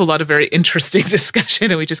leads to a lot of very interesting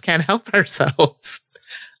discussion, and we just can't help ourselves.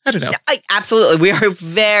 I don't know. Absolutely. We are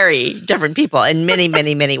very different people in many,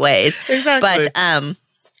 many, many ways. Exactly.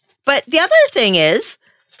 But the other thing is,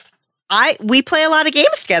 we play a lot of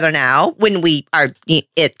games together now when we are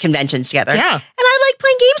at conventions together. Yeah. And I like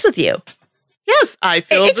playing games with you. Yes, I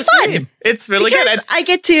feel it's the fun. same. It's really because good. I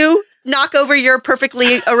get to knock over your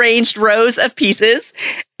perfectly arranged rows of pieces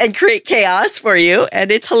and create chaos for you.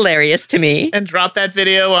 And it's hilarious to me. And drop that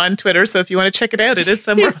video on Twitter. So if you want to check it out, it is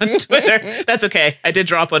somewhere on Twitter. That's okay. I did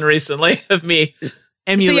drop one recently of me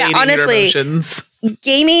emulating honestly, your emotions.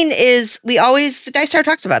 Gaming the Dice Tower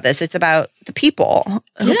talks about this. It's about the people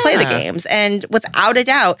who play the games. And without a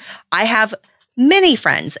doubt, I have many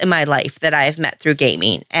friends in my life that I've met through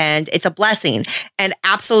gaming, and it's a blessing. And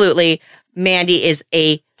absolutely, Mandi is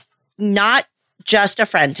not just a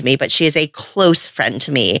friend to me, but she is a close friend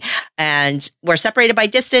to me. And we're separated by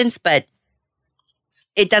distance, but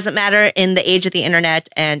it doesn't matter in the age of the internet.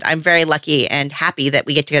 And I'm very lucky and happy that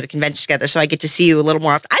we get to go to conventions together. So I get to see you a little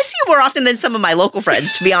more often. I see you more often than some of my local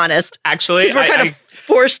friends, to be honest. Actually, we're kind of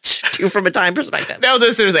forced to from a time perspective. No,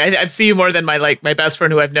 seriously, I see you more than my best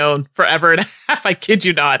friend who I've known forever and a half. I kid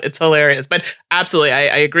you not. It's hilarious. But absolutely,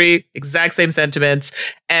 I agree. Exact same sentiments.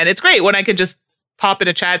 And it's great when I can just pop in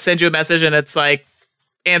a chat, send you a message, and it's like,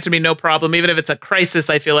 answer me, no problem. Even if it's a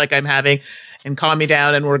crisis I feel like I'm having, and calm me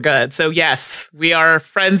down, and we're good. So yes, we are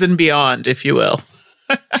friends and beyond, if you will.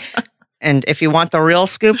 And if you want the real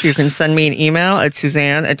scoop, you can send me an email at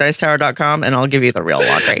Suzanne@dicetower.com, and I'll give you the real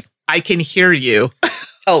laundry. I can hear you.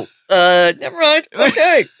 Oh, never mind.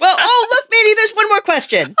 Okay. Well, look, Mandi, there's one more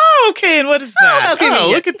question. Oh, okay. And what is that? Oh,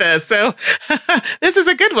 look at this. So this is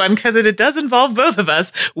a good one because it does involve both of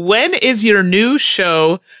us. When is your new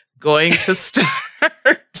show going to start?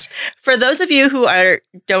 For those of you who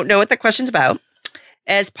don't know what the question's about,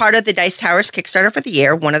 as part of the Dice Towers Kickstarter for the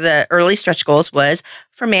year, one of the early stretch goals was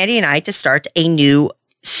for Mandi and I to start a new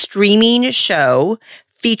streaming show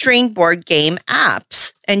featuring board game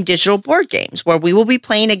apps and digital board games where we will be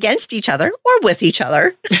playing against each other or with each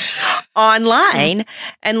other online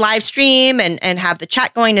and live stream and have the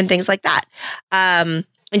chat going and things like that.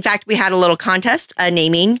 In fact, we had a little contest, a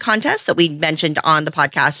naming contest that we mentioned on the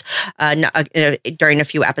podcast during a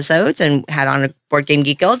few episodes and had on a Board Game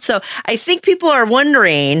Geek Guild. So I think people are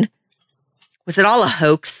wondering, was it all a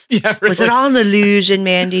hoax? Yeah, really. Was it all an illusion,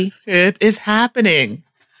 Mandi? It is happening.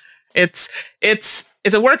 It's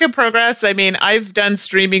a work in progress. I mean, I've done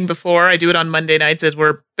streaming before. I do it on Monday nights as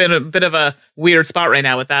we're in a bit of a weird spot right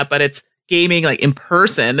now with that, but it's gaming like in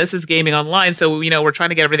person. This is gaming online. So, we're trying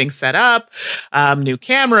to get everything set up, new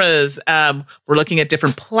cameras. We're looking at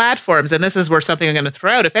different platforms. And this is where something I'm going to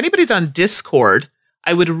throw out. If anybody's on Discord,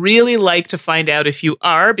 I would really like to find out if you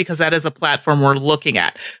are, because that is a platform we're looking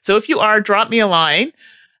at. So if you are, drop me a line.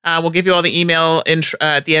 We'll give you all the email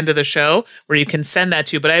at the end of the show where you can send that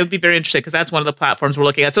to. But I would be very interested because that's one of the platforms we're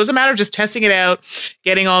looking at. So it's a matter of just testing it out,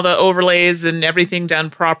 getting all the overlays and everything done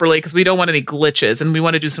properly because we don't want any glitches and we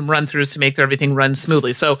want to do some run-throughs to make everything run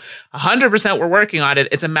smoothly. So 100% we're working on it.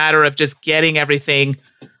 It's a matter of just getting everything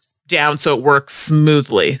down so it works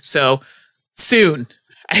smoothly. So soon.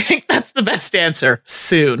 I think that's the best answer.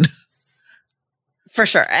 Soon. For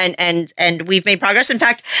sure. And we've made progress. In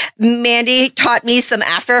fact, Mandi taught me some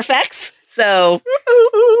After Effects. So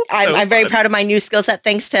I'm very proud of my new skill set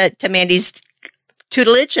thanks to Mandi's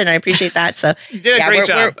tutelage, and I appreciate that. So you did a great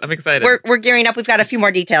job. I'm excited. We're gearing up. We've got a few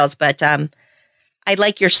more details, but I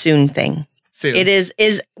like your soon thing. Soon. It is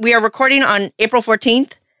we are recording on April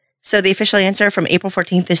 14th. So the official answer from April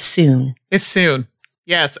 14th is soon. It's soon.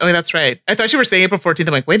 Yes. Oh, that's right. I thought you were saying April 14th.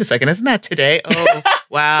 I'm like, wait a second. Isn't that today? Oh,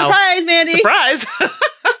 wow. Surprise, Mandi. Surprise.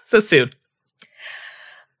 So soon.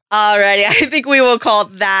 Alrighty. I think we will call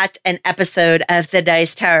that an episode of the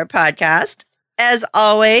Dice Tower podcast. As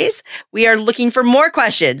always, we are looking for more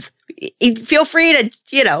questions. Feel free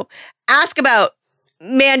to, ask about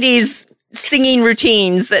Mandi's singing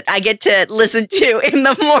routines that I get to listen to in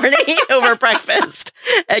the morning over breakfast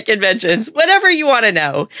at conventions. Whatever you want to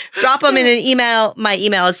know, drop them in an email. My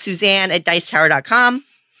email is Suzanne@dicetower.com.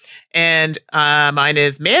 And mine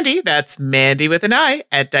is Mandi. That's Mandi with an I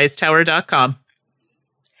at dicetower.com.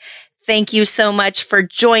 Thank you so much for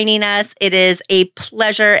joining us. It is a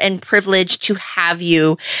pleasure and privilege to have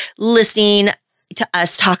you listening to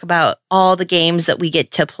us talk about all the games that we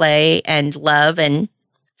get to play and love and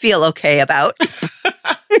feel okay about.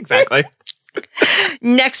 Exactly.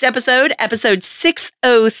 Next episode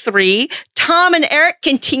 603, Tom and Eric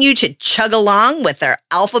continue to chug along with their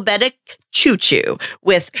alphabetic choo-choo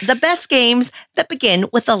with the best games that begin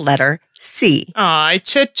with the letter I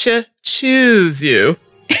choose you.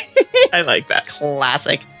 I like that.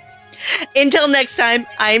 Classic. Until next time,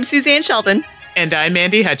 I'm Suzanne Sheldon. And I'm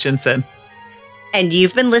Mandi Hutchinson. And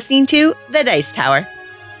you've been listening to The Dice Tower.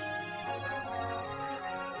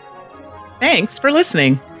 Thanks for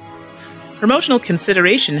listening. Promotional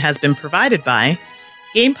consideration has been provided by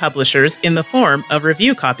game publishers in the form of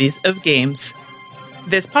review copies of games.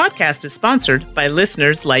 This podcast is sponsored by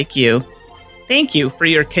listeners like you. Thank you for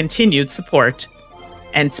your continued support.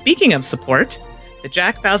 And speaking of support, the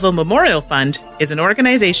Jack Vazel Memorial Fund is an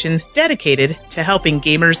organization dedicated to helping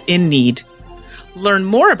gamers in need. Learn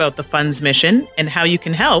more about the fund's mission and how you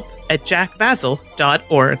can help at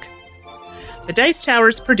jackvazel.org. The Dice Tower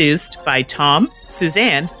is produced by Tom,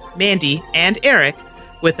 Suzanne, Mandi, and Eric,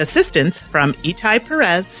 with assistance from Itai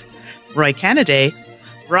Perez, Roy Canaday,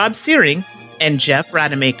 Rob Searing, and Jeff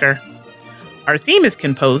Rademacher. Our theme is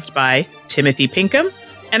composed by Timothy Pinkham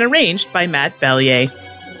and arranged by Matt Bellier.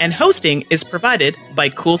 And hosting is provided by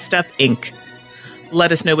Cool Stuff Inc.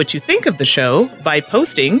 Let us know what you think of the show by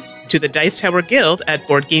posting to the Dice Tower Guild at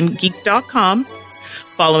BoardGameGeek.com,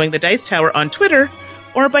 following the Dice Tower on Twitter,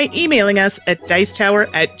 or by emailing us at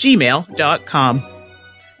dicetower@gmail.com.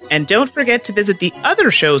 And don't forget to visit the other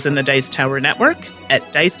shows in the Dice Tower Network at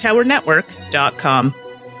dicetowernetwork.com.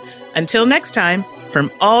 Until next time, from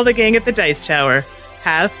all the gang at the Dice Tower,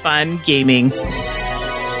 have fun gaming.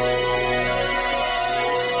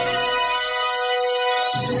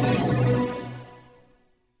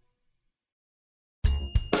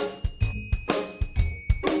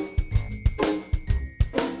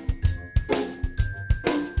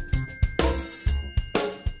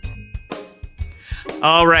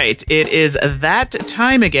 All right, it is that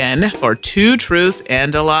time again for Two Truths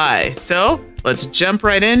and a Lie. So let's jump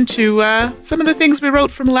right into some of the things we wrote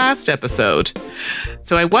from last episode.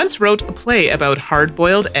 So I once wrote a play about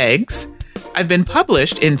hard-boiled eggs. I've been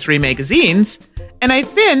published in 3 magazines, and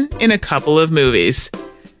I've been in a couple of movies.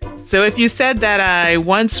 So if you said that I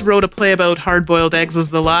once wrote a play about hard-boiled eggs was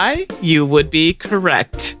the lie, you would be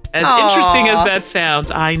correct. As interesting as that sounds,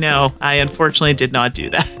 I know, I unfortunately did not do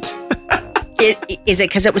that. Is it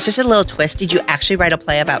because it was just a little twist? Did you actually write a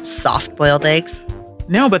play about soft-boiled eggs?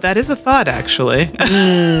 No, but that is a thought, actually.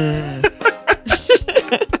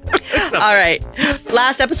 All right.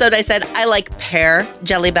 Last episode, I said I like pear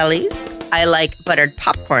Jelly Bellies, I like buttered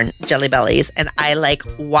popcorn Jelly Bellies, and I like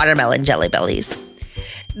watermelon Jelly Bellies.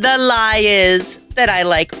 The lie is that I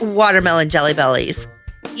like watermelon Jelly Bellies.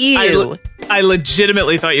 Ew. I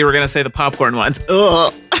legitimately thought you were going to say the popcorn ones.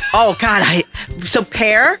 Ugh. Oh, God. So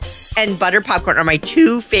pear and buttered popcorn are my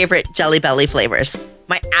 2 favorite Jelly Belly flavors.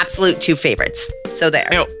 My absolute 2 favorites. So there.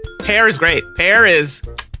 You know, pear is great. Pear is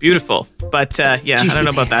beautiful. But yeah, juicy I don't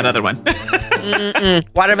know about that other one.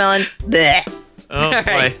 Watermelon. Bleh. Oh, boy.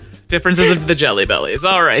 Right. Differences of the Jelly Bellies.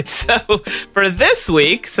 All right. So for this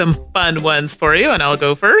week, some fun ones for you, and I'll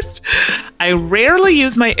go first. I rarely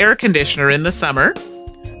use my air conditioner in the summer.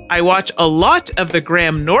 I watch a lot of the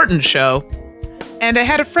Graham Norton show. And I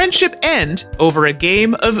had a friendship end over a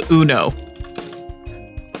game of Uno.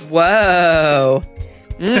 Whoa.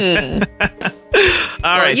 All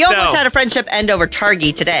right. You almost had a friendship end over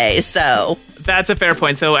Targi today, so. That's a fair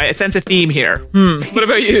point. So I sense a theme here. What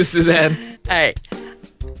about you, Suzanne? All right.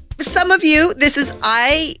 For some of you,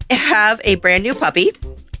 I have a brand new puppy.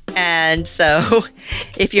 And so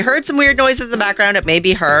if you heard some weird noises in the background, it may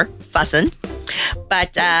be her fussing.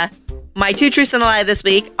 But my 2 truths and a lie this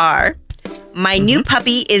week are my new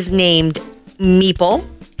puppy is named Meeple.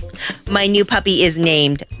 My new puppy is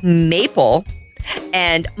named Maple.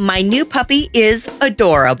 And my new puppy is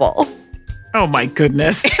adorable. Oh, my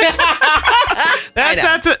goodness.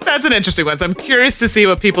 That's an interesting one. So I'm curious to see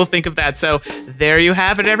what people think of that. So there you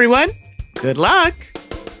have it, everyone. Good luck.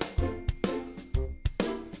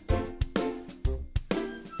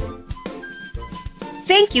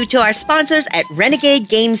 Thank you to our sponsors at Renegade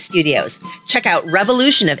Games Studios. Check out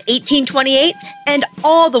Revolution of 1828 and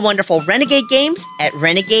all the wonderful Renegade games at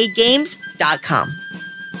renegadegames.com.